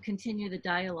 Continue the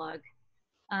dialogue.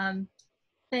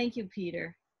 Thank you,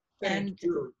 Peter. Thank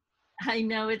you. I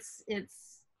know it's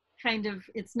kind of,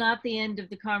 it's not the end of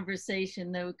the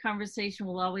conversation. The conversation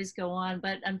will always go on,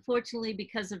 but unfortunately,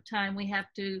 because of time, we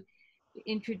have to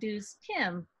introduce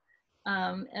Kim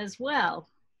as well,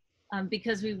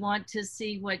 because we want to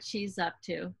see what she's up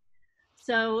to.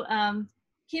 So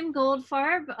Kim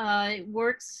Goldfarb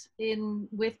works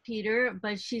with Peter,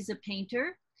 but she's a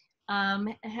painter.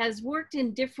 Has worked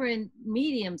in different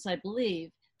mediums, I believe,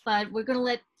 but we're going to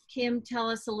let Kim tell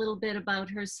us a little bit about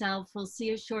herself. We'll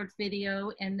see a short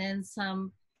video and then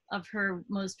some of her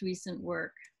most recent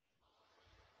work.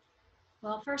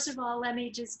 Well, first of all, let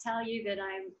me just tell you that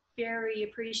I'm very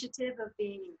appreciative of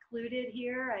being included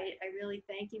here. I really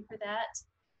thank you for that.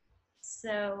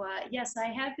 So yes, I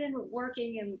have been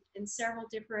working in several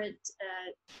different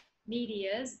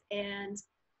medias, and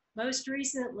most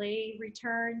recently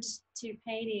returned to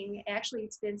painting. Actually,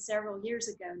 it's been several years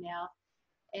ago now.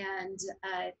 And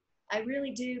I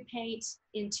really do paint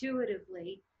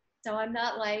intuitively. So I'm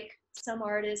not like some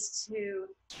artists who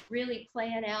really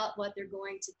plan out what they're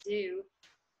going to do.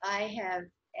 I have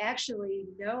actually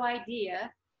no idea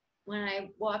when I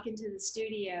walk into the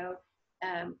studio,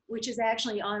 which is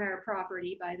actually on our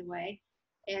property, by the way.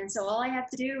 And so all I have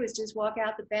to do is just walk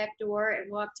out the back door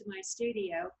and walk to my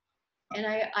studio. And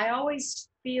I always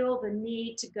feel the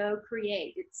need to go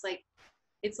create. It's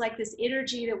like this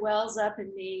energy that wells up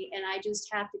in me, and I just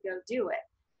have to go do it.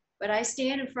 But I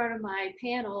stand in front of my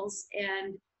panels,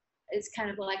 and it's kind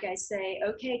of like I say,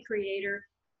 okay, creator,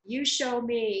 you show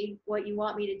me what you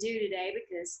want me to do today,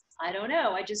 because I don't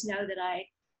know. I just know that I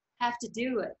have to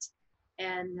do it.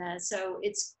 And so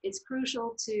it's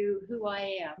crucial to who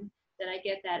I am that I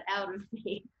get that out of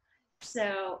me.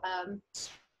 So,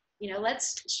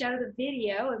 let's show the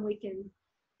video and we can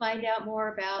find out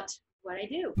more about what I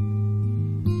do.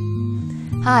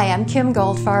 Hi, I'm Kim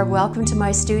Goldfarb. Welcome to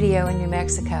my studio in New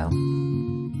Mexico.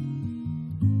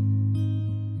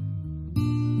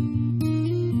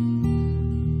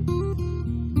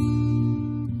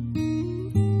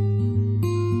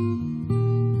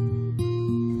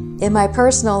 In my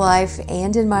personal life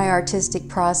and in my artistic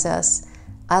process,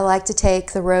 I like to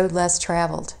take the road less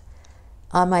traveled.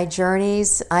 On my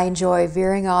journeys, I enjoy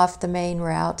veering off the main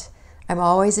route. I'm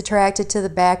always attracted to the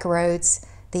back roads,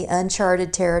 the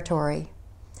uncharted territory.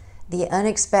 The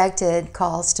unexpected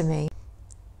calls to me.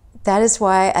 That is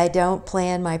why I don't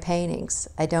plan my paintings.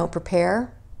 I don't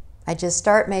prepare. I just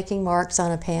start making marks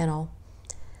on a panel.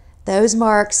 Those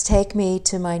marks take me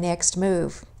to my next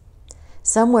move.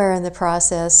 Somewhere in the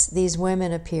process, these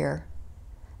women appear.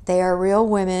 They are real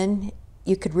women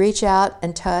you could reach out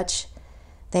and touch.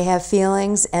 They have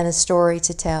feelings and a story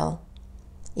to tell.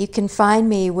 You can find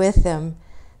me with them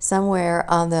somewhere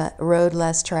on the road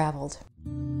less traveled.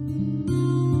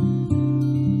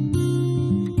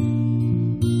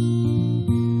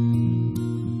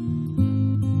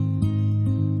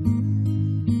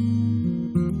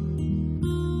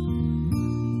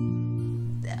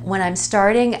 When I'm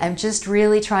starting, I'm just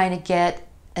really trying to get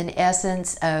an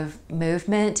essence of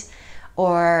movement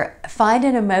or find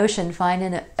an emotion,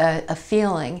 find a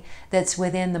feeling that's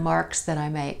within the marks that I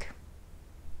make.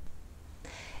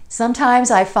 Sometimes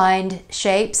I find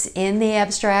shapes in the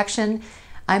abstraction.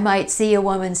 I might see a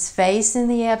woman's face in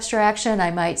the abstraction.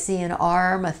 I might see an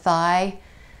arm, a thigh,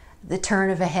 the turn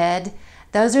of a head.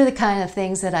 Those are the kind of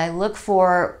things that I look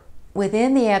for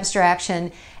within the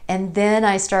abstraction, and then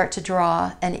I start to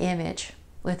draw an image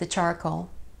with the charcoal.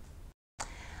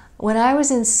 When I was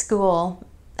in school,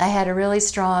 I had a really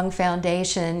strong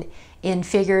foundation in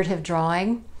figurative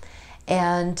drawing.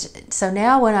 And so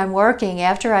now when I'm working,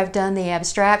 after I've done the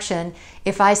abstraction,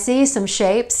 if I see some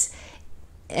shapes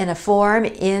in a form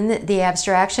in the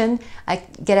abstraction, I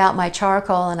get out my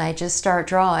charcoal and I just start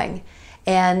drawing.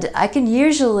 And I can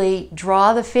usually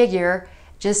draw the figure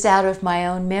just out of my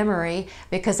own memory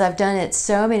because I've done it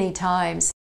so many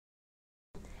times.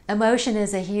 Emotion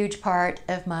is a huge part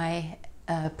of my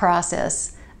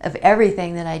process, of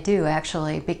everything that I do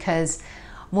actually, because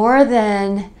more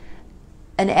than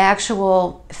an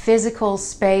actual physical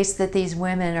space that these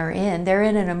women are in, they're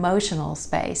in an emotional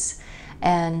space.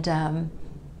 And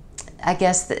I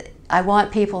guess that I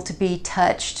want people to be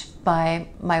touched by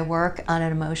my work on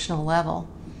an emotional level.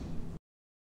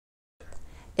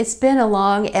 It's been a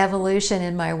long evolution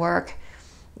in my work.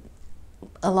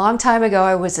 A long time ago,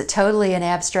 I was totally an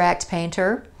abstract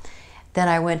painter. Then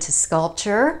I went to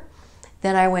sculpture.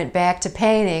 Then I went back to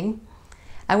painting.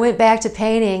 I went back to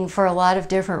painting for a lot of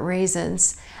different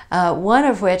reasons. One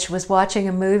of which was watching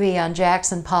a movie on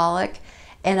Jackson Pollock,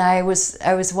 and I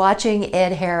was watching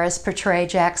Ed Harris portray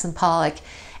Jackson Pollock,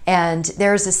 and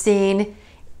there's a scene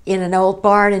in an old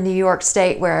barn in New York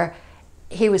State where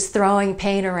he was throwing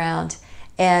paint around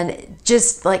and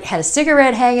just like had a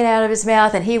cigarette hanging out of his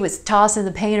mouth, and he was tossing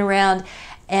the paint around,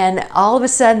 and all of a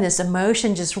sudden this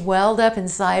emotion just welled up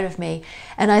inside of me,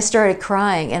 and I started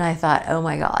crying, and I thought, oh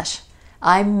my gosh,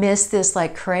 I miss this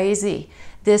like crazy.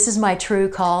 This is my true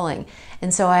calling.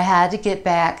 And so I had to get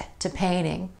back to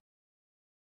painting.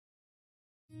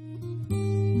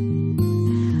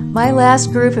 My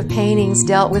last group of paintings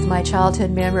dealt with my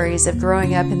childhood memories of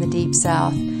growing up in the Deep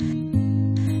South.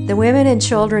 The women and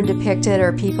children depicted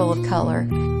are people of color.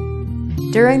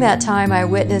 During that time, I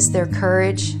witnessed their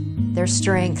courage, their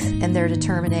strength, and their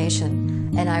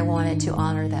determination, and I wanted to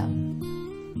honor them.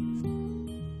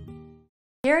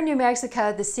 Here in New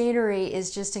Mexico, the scenery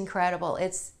is just incredible.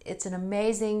 It's an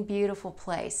amazing, beautiful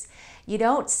place. You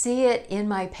don't see it in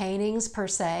my paintings per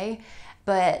se,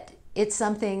 but it's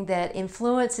something that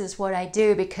influences what I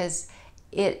do because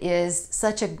it is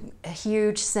such a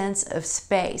huge sense of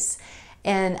space.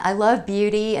 And I love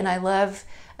beauty, and I love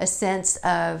a sense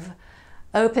of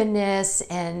openness,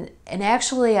 and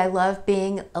actually I love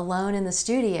being alone in the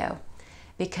studio,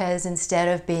 because instead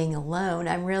of being alone,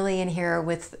 I'm really in here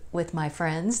with my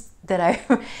friends that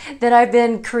I've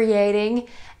been creating,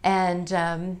 and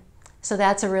so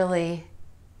that's a really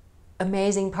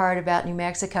amazing part about New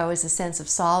Mexico, is the sense of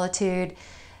solitude,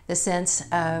 the sense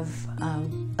of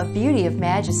beauty, of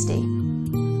majesty.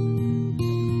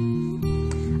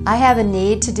 I have a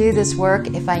need to do this work.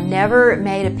 If I never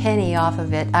made a penny off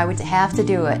of it, I would have to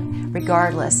do it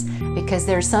regardless, because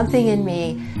there's something in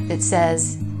me that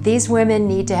says these women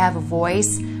need to have a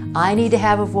voice, I need to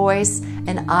have a voice,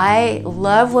 and I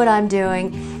love what I'm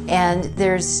doing, and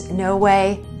there's no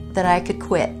way that I could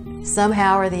quit.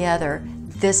 somehow or the other,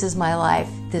 this is my life,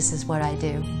 this is what I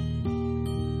do.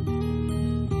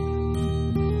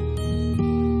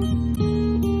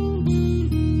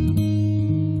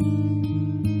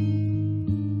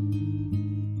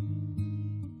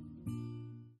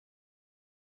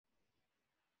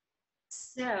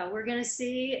 So we're going to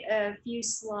see a few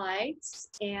slides,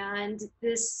 and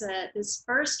this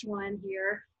first one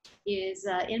here is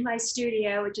in my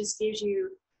studio. It just gives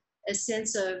you a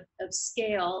sense of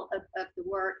scale of the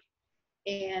work.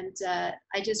 And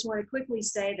I just want to quickly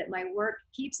say that my work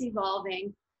keeps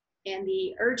evolving, and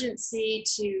the urgency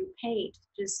to paint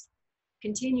just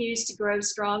continues to grow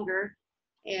stronger.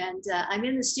 And I'm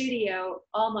in the studio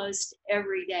almost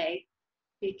every day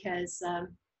because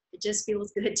it just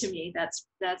feels good to me. That's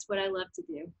what I love to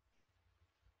do.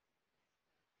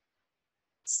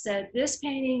 So this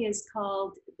painting is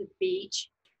called The Beach.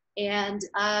 And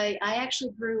I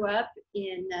actually grew up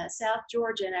in South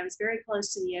Georgia, and I was very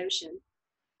close to the ocean.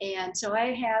 And so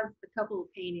I have a couple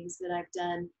of paintings that I've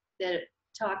done that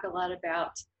talk a lot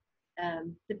about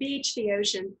the beach, the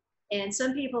ocean. And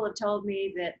some people have told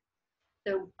me that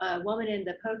the woman in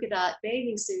the polka dot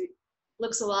bathing suit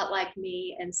looks a lot like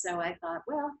me. And so I thought,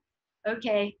 well,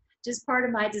 okay, just part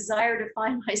of my desire to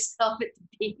find myself at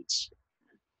the beach.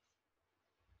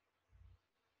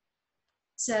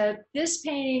 So this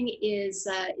painting is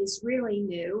really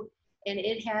new, and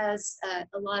it has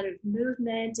a lot of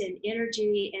movement and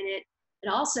energy in it,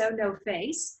 and also no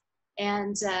face.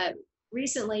 And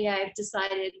recently I've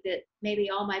decided that maybe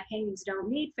all my paintings don't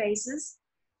need faces.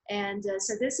 And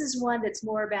so this is one that's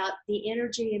more about the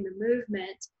energy and the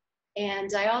movement.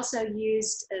 And I also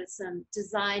used some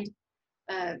designed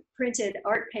printed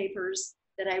art papers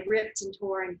that I ripped and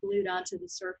tore and glued onto the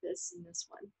surface in this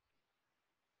one.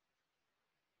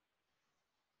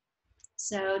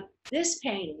 So this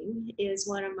painting is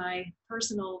one of my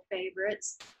personal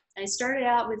favorites. I started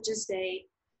out with just a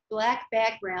black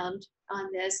background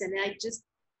on this, and I just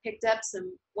picked up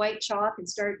some white chalk and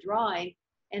started drawing,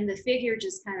 and the figure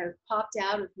just kind of popped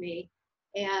out of me.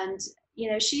 And,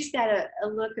 you know, she's got a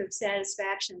look of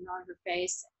satisfaction on her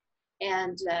face.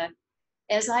 And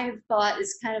as I have thought,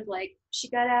 it's kind of like she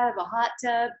got out of a hot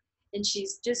tub and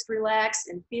she's just relaxed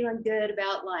and feeling good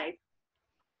about life.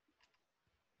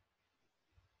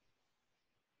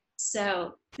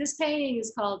 So this painting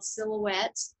is called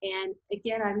Silhouette, and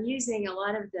again, I'm using a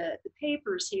lot of the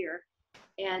papers here,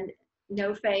 and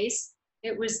no face.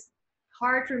 It was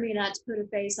hard for me not to put a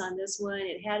face on this one.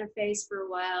 It had a face for a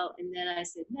while, and then I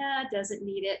said, nah, it doesn't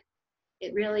need it.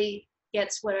 It really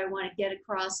gets what I want to get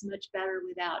across much better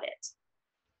without it.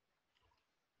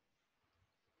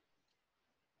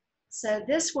 So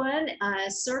this one,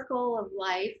 Circle of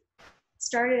Life,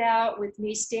 started out with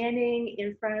me standing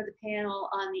in front of the panel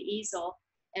on the easel,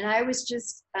 and I was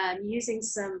just using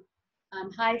some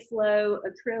high flow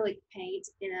acrylic paint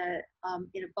in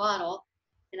a bottle,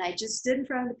 and I just stood in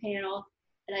front of the panel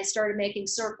and I started making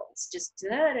circles, just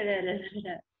da, da, da, da, da,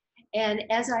 da. And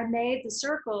as I made the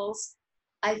circles,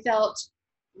 I felt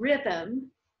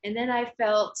rhythm, and then I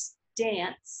felt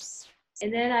dance,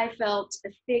 and then I felt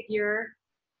a figure,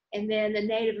 and then a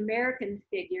Native American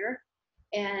figure.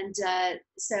 And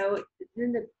so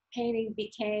then the painting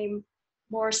became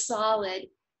more solid,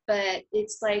 but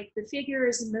it's like the figure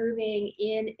is moving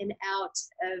in and out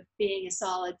of being a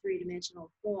solid three-dimensional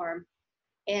form.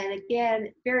 And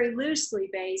again, very loosely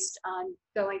based on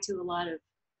going to a lot of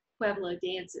Pueblo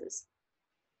dances.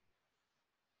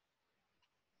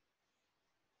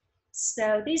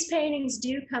 So these paintings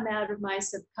do come out of my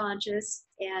subconscious,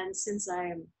 and since I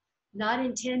am not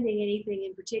intending anything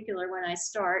in particular when I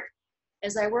start,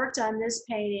 as I worked on this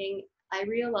painting, I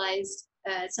realized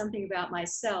something about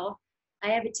myself. I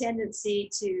have a tendency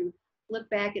to look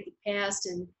back at the past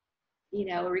and, you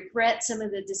know, regret some of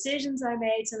the decisions I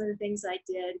made, some of the things I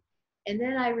did. And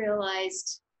then I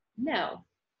realized, no,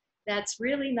 that's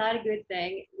really not a good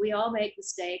thing. We all make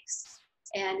mistakes,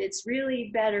 and it's really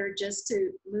better just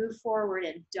to move forward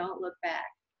and don't look back.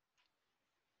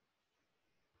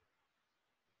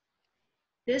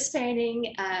 This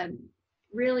painting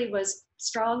really was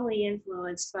strongly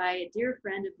influenced by a dear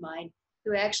friend of mine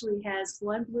who actually has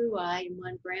one blue eye and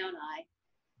one brown eye.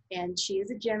 And she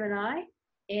is a Gemini,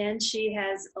 and she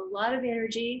has a lot of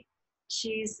energy.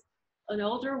 She's an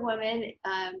older woman,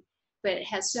 but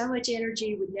has so much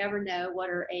energy, would never know what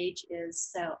her age is.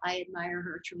 So I admire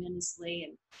her tremendously,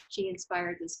 and she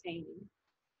inspired this painting.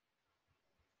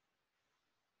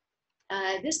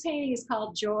 This painting is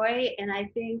called Joy, and I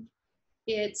think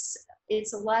it's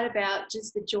a lot about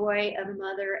just the joy of a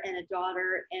mother and a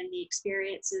daughter and the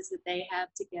experiences that they have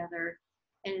together.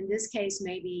 and in this case,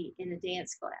 maybe in a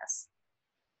dance class.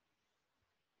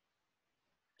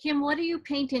 Kim, what are you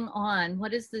painting on?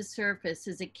 What is the surface?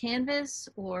 Is it canvas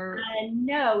or?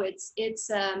 No, it's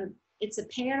a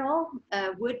panel, a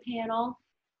wood panel,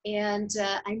 and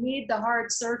I need the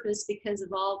hard surface because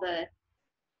of all the,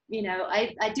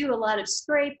 I do a lot of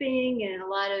scraping and a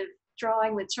lot of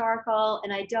drawing with charcoal,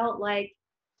 and I don't like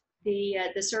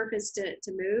the surface to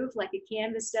move like a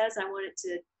canvas does. I want it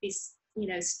to be,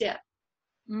 stiff.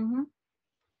 Mm-hmm.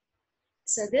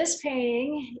 So this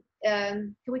painting,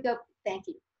 can we go? Thank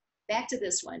you. Back to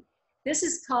this one. This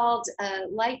is called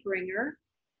Lightbringer,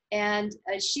 and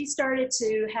she started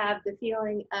to have the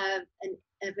feeling of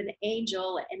an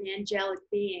angel, an angelic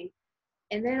being.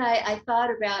 And then I thought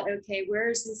about, okay, where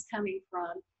is this coming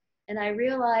from? And I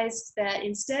realized that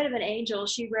instead of an angel,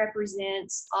 she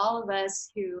represents all of us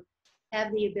who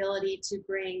have the ability to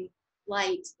bring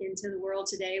light into the world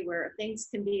today where things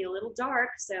can be a little dark,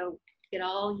 so we could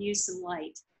all use some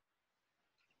light.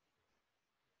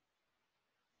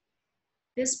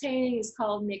 This painting is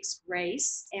called Mixed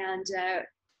Race, and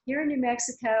here in New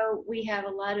Mexico, we have a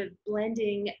lot of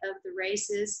blending of the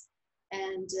races,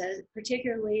 and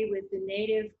particularly with the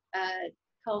native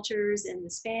cultures and the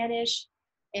Spanish.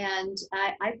 And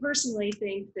I personally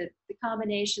think that the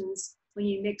combinations, when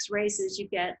you mix races, you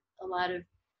get a lot of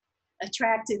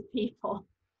attractive people.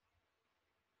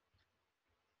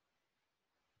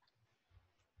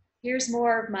 Here's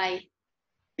more of my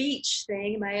beach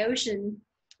thing, my ocean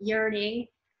yearning.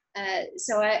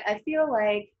 So I feel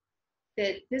like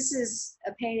that this is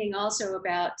a painting also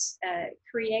about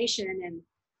creation, and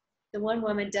the one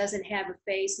woman doesn't have a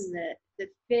face, and the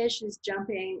fish is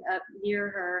jumping up near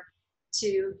her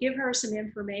to give her some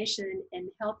information and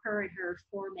help her in her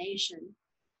formation.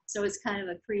 So it's kind of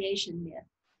a creation myth.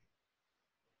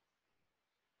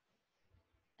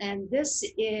 And this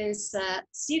is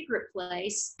Secret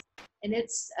Place, and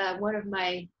it's one of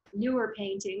my newer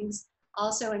paintings,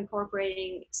 also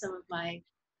incorporating some of my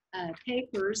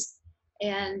papers.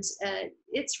 And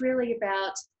it's really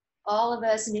about all of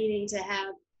us needing to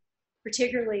have,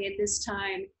 particularly at this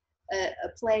time, a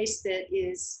place that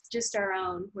is just our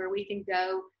own, where we can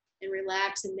go and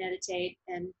relax and meditate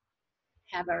and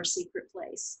have our secret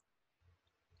place.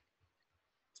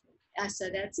 So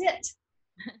that's it.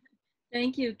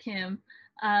 Thank you, Kim.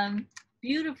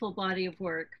 Beautiful body of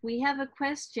work. We have a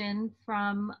question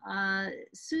from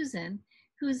Susan,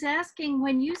 who's asking,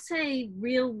 when you say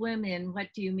real women, what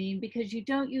do you mean? Because you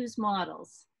don't use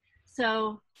models.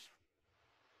 So.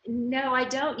 No, I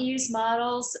don't use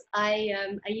models. I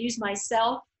use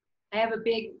myself. I have a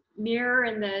big mirror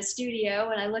in the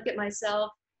studio, and I look at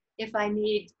myself if I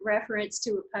need reference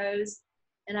to a pose.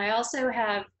 And I also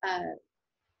have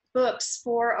books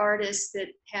for artists that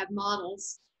have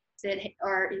models that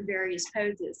are in various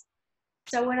poses.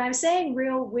 So when I'm saying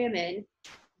real women,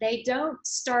 they don't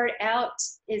start out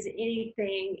as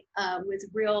anything with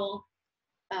real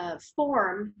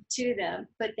form to them,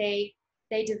 but they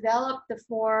develop the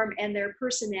form and their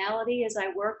personality as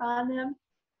I work on them.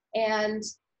 And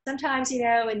sometimes, in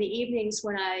the evenings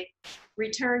when I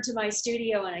return to my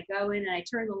studio and I go in and I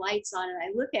turn the lights on and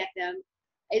I look at them,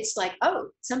 it's like, oh,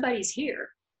 somebody's here.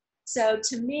 So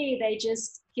to me, they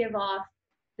just give off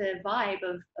the vibe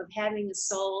of having a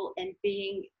soul and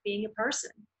being a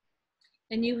person.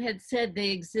 And you had said they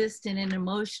exist in an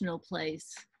emotional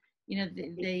place.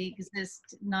 They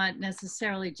exist not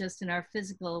necessarily just in our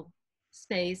physical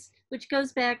space, which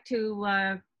goes back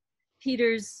to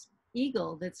Peter's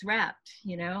eagle that's wrapped,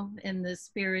 and the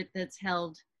spirit that's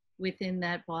held within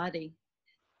that body.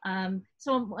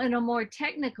 So in a more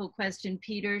technical question,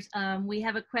 Peter, we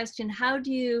have a question. How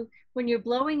do you, when you're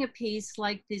blowing a piece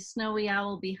like the snowy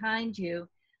owl behind you,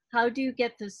 how do you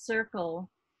get the circle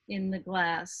in the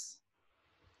glass?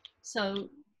 So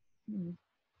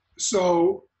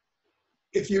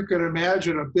if you can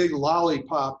imagine a big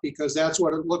lollipop, because that's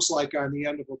what it looks like on the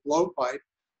end of a blowpipe.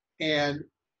 And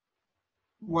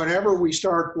whenever we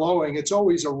start blowing, it's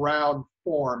always a round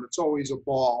form. It's always a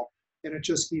ball, and it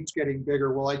just keeps getting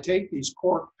bigger. Well, I take these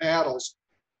cork paddles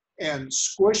and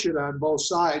squish it on both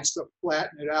sides to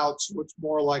flatten it out so it's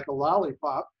more like a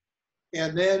lollipop.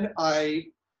 And then I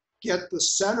get the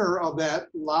center of that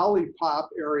lollipop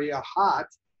area hot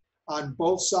on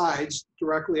both sides,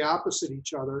 directly opposite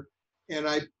each other. And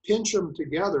I pinch them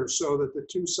together so that the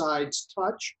two sides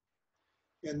touch.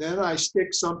 And then I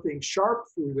stick something sharp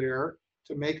through there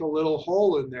to make a little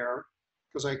hole in there,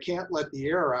 because I can't let the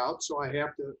air out, so I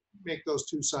have to make those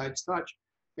two sides touch.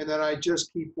 And then I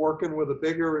just keep working with a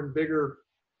bigger and bigger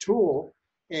tool.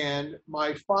 And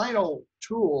my final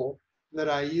tool that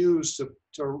I use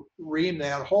to ream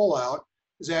that hole out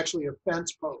is actually a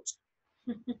fence post.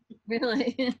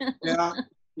 Really? Yeah,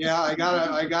 yeah. I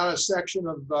got a section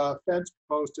of fence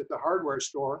post at the hardware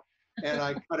store, and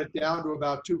I cut it down to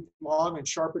about 2 feet long and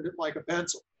sharpened it like a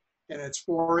pencil. And it's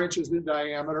 4 inches in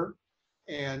diameter.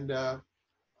 And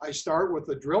I start with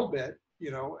a drill bit,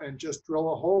 you know, and just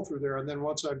drill a hole through there. And then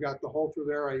once I've got the hole through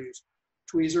there, I use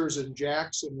tweezers and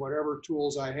jacks and whatever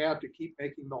tools I have to keep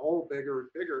making the hole bigger and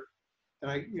bigger.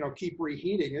 And I, you know, keep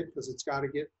reheating it because it's got to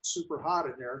get super hot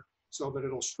in there so that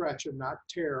it'll stretch and not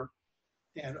tear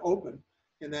and open.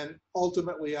 And then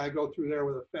ultimately I go through there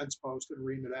with a fence post and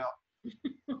ream it out.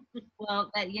 Well,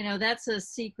 that, you know, that's a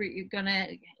secret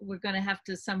we're gonna have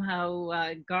to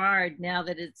somehow guard now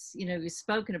that it's, you know, you've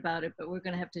spoken about it, but we're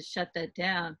gonna have to shut that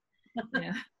down. You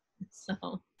know?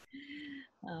 So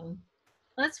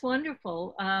that's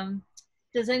wonderful.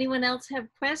 Does anyone else have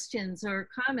questions or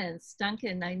comments?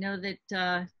 Duncan, I know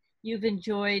that you've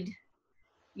enjoyed,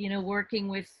 you know, working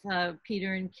with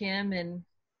Peter and Kim and.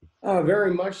 Oh,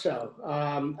 very much so.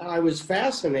 I was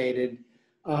fascinated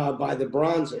by the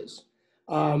bronzes.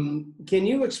 Can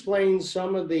you explain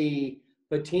some of the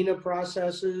patina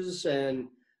processes and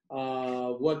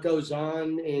what goes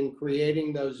on in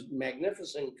creating those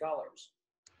magnificent colors?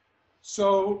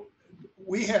 So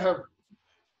we have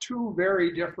 2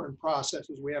 very different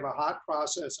processes. We have a hot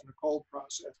process and a cold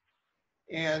process.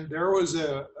 And there was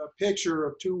a picture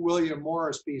of 2 William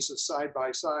Morris pieces side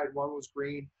by side. One was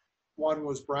green, one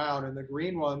was brown, and the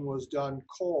green one was done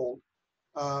cold.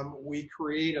 We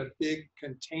create a big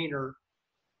container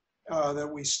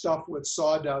that we stuff with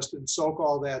sawdust and soak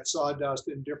all that sawdust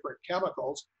in different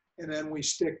chemicals. And then we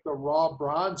stick the raw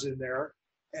bronze in there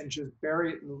and just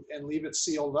bury it and leave it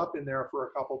sealed up in there for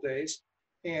a couple days.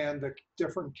 And the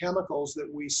different chemicals that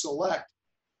we select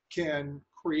can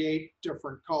create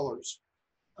different colors.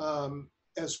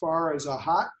 As far as a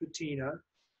hot patina,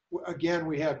 again,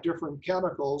 we have different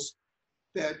chemicals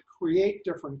that create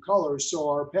different colors. So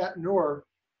our patineur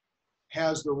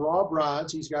has the raw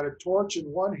bronze, he's got a torch in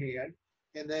one hand,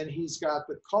 and then he's got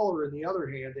the color in the other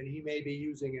hand, and he may be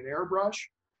using an airbrush,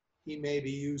 he may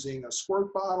be using a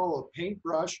squirt bottle, a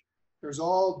paintbrush. There's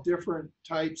all different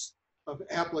types of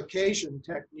application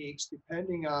techniques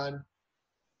depending on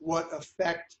what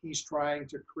effect he's trying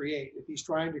to create. If he's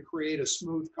trying to create a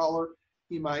smooth color,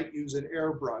 he might use an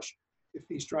airbrush. If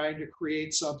he's trying to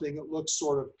create something that looks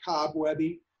sort of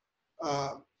cobwebby,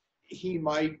 he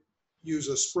might use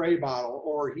a spray bottle,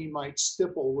 or he might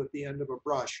stipple with the end of a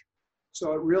brush.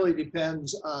 So it really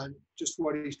depends on just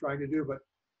what he's trying to do. But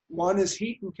one is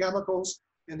heat and chemicals,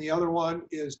 and the other one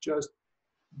is just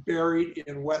buried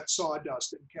in wet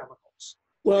sawdust and chemicals.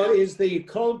 Well, is the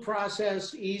cold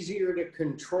process easier to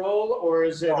control, or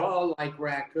is it all like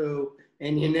raku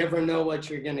and you never know what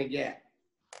you're going to get?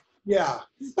 Yeah,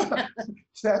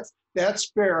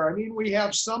 that's fair. I mean, we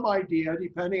have some idea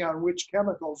depending on which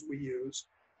chemicals we use.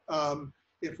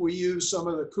 If we use some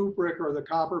of the cupric or the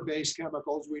copper-based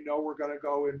chemicals, we know we're going to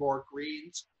go in more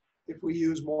greens. If we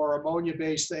use more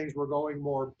ammonia-based things, we're going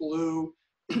more blue.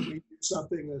 If we use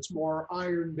something that's more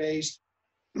iron-based,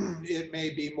 it may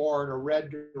be more in a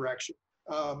red direction.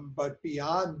 But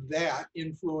beyond that,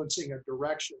 influencing a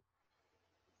direction,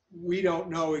 we don't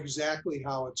know exactly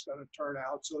how it's going to turn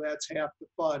out. So that's half the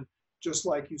fun. Just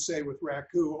like you say with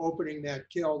raku, opening that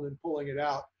kiln and pulling it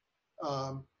out.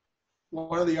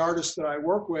 One of the artists that I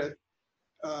work with,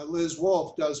 Liz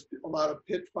Wolf, does a lot of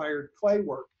pit-fired clay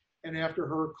work. And after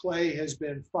her clay has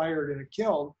been fired in a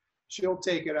kiln, she'll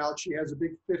take it out. She has a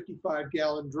big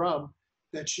 55-gallon drum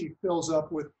that she fills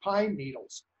up with pine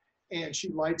needles. And she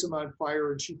lights them on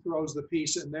fire, and she throws the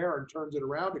piece in there and turns it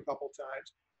around a couple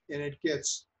times. And it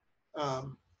gets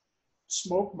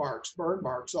smoke marks, burn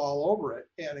marks all over it.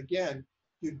 And again,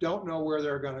 you don't know where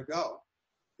they're going to go.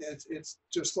 It's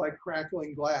just like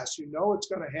crackling glass. You know it's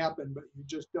going to happen, but you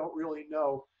just don't really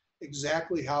know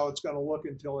exactly how it's going to look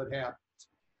until it happens.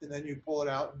 And then you pull it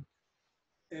out,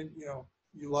 and you know,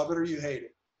 you love it or you hate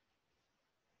it.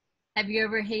 Have you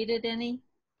ever hated any?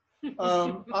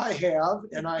 I have,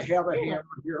 and I have a hammer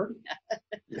here.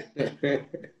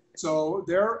 So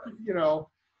there, you know,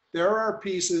 there are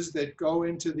pieces that go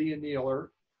into the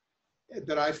annealer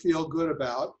that I feel good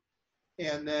about,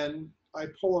 and then I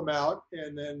pull them out,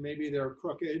 and then maybe they're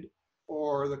crooked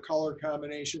or the color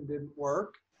combination didn't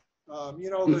work.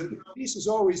 You know, the piece is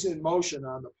always in motion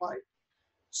on the pipe.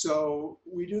 So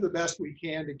we do the best we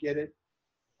can to get it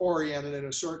oriented in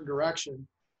a certain direction.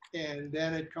 And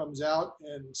then it comes out,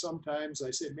 and sometimes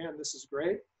I say, man, this is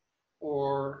great.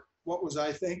 Or what was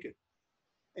I thinking?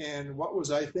 And what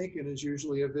was I thinking is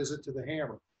usually a visit to the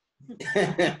hammer.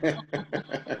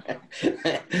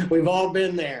 We've all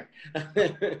been there.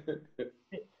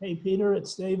 Hey, Peter,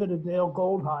 it's David and Dale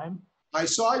Goldheim. I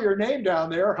saw your name down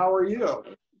there. How are you?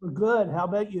 We're good. How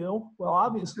about you? Well,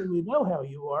 obviously, we know how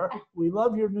you are. We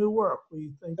love your new work.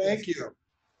 We think Thank it's you.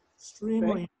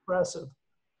 extremely impressive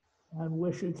and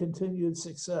wish you continued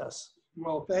success.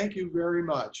 Well, thank you very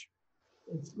much.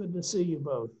 It's good to see you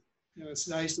both. And it's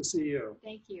nice to see you.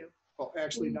 Thank you. Well,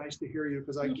 actually, nice to hear you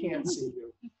because I can't see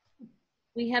you.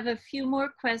 We have a few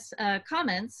more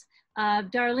comments.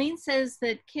 Darlene says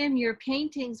that, Kim, your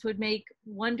paintings would make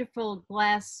wonderful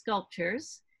glass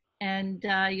sculptures, and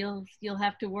you'll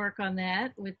have to work on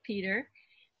that with Peter.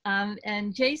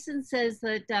 And Jason says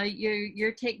that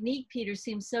your technique, Peter,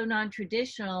 seems so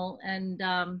non-traditional, and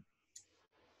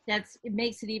it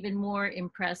makes it even more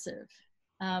impressive.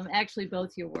 Actually,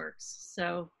 both your works.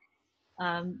 So,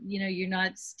 you know, you're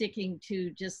not sticking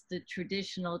to just the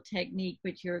traditional technique,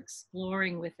 but you're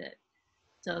exploring with it.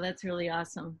 So that's really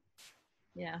awesome.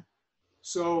 Yeah.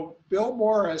 So Bill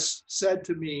Morris said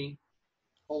to me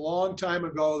a long time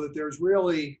ago that there's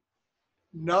really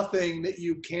nothing that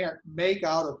you can't make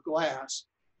out of glass.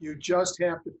 You just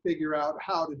have to figure out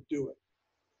how to do it,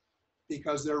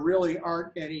 because there really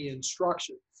aren't any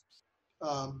instructions.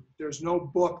 There's no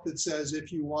book that says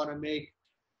if you want to make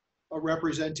a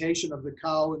representation of the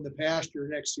cow in the pasture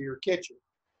next to your kitchen,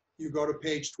 you go to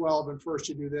page 12 and first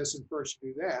you do this and first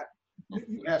you do that.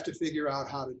 You have to figure out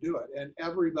how to do it, and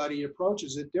everybody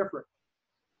approaches it differently.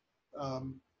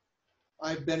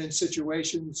 I've been in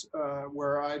situations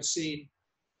where I've seen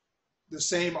the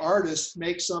same artist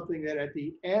make something that at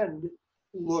the end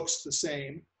looks the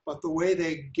same, but the way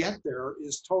they get there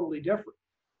is totally different.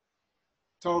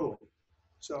 Totally.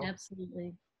 So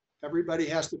Absolutely. everybody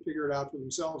has to figure it out for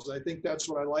themselves. I think that's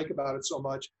what I like about it so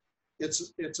much.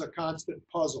 It's a constant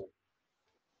puzzle.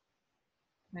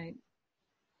 Right.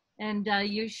 And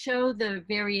you show the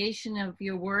variation of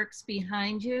your works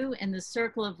behind you, and the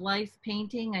Circle of Life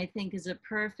painting, I think, is a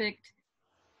perfect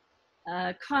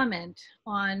comment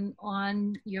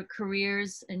on your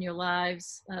careers and your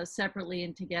lives separately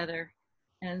and together.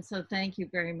 And so thank you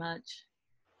very much.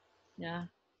 Yeah.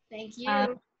 Thank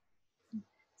you.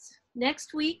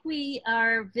 Next week, we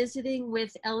are visiting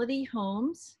with Elodie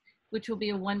Holmes, which will be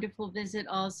a wonderful visit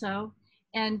also.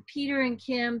 And Peter and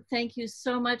Kim, thank you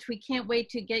so much. We can't wait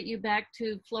to get you back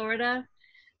to Florida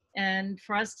and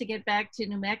for us to get back to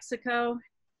New Mexico.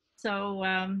 So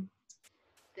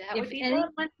That would be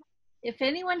fun. if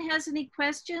anyone has any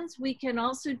questions, we can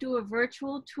also do a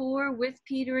virtual tour with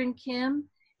Peter and Kim,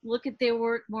 look at their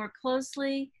work more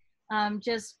closely.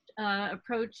 Just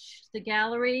approach the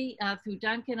gallery through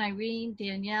Duncan, Irene,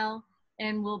 Danielle,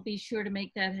 and we'll be sure to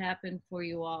make that happen for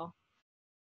you all.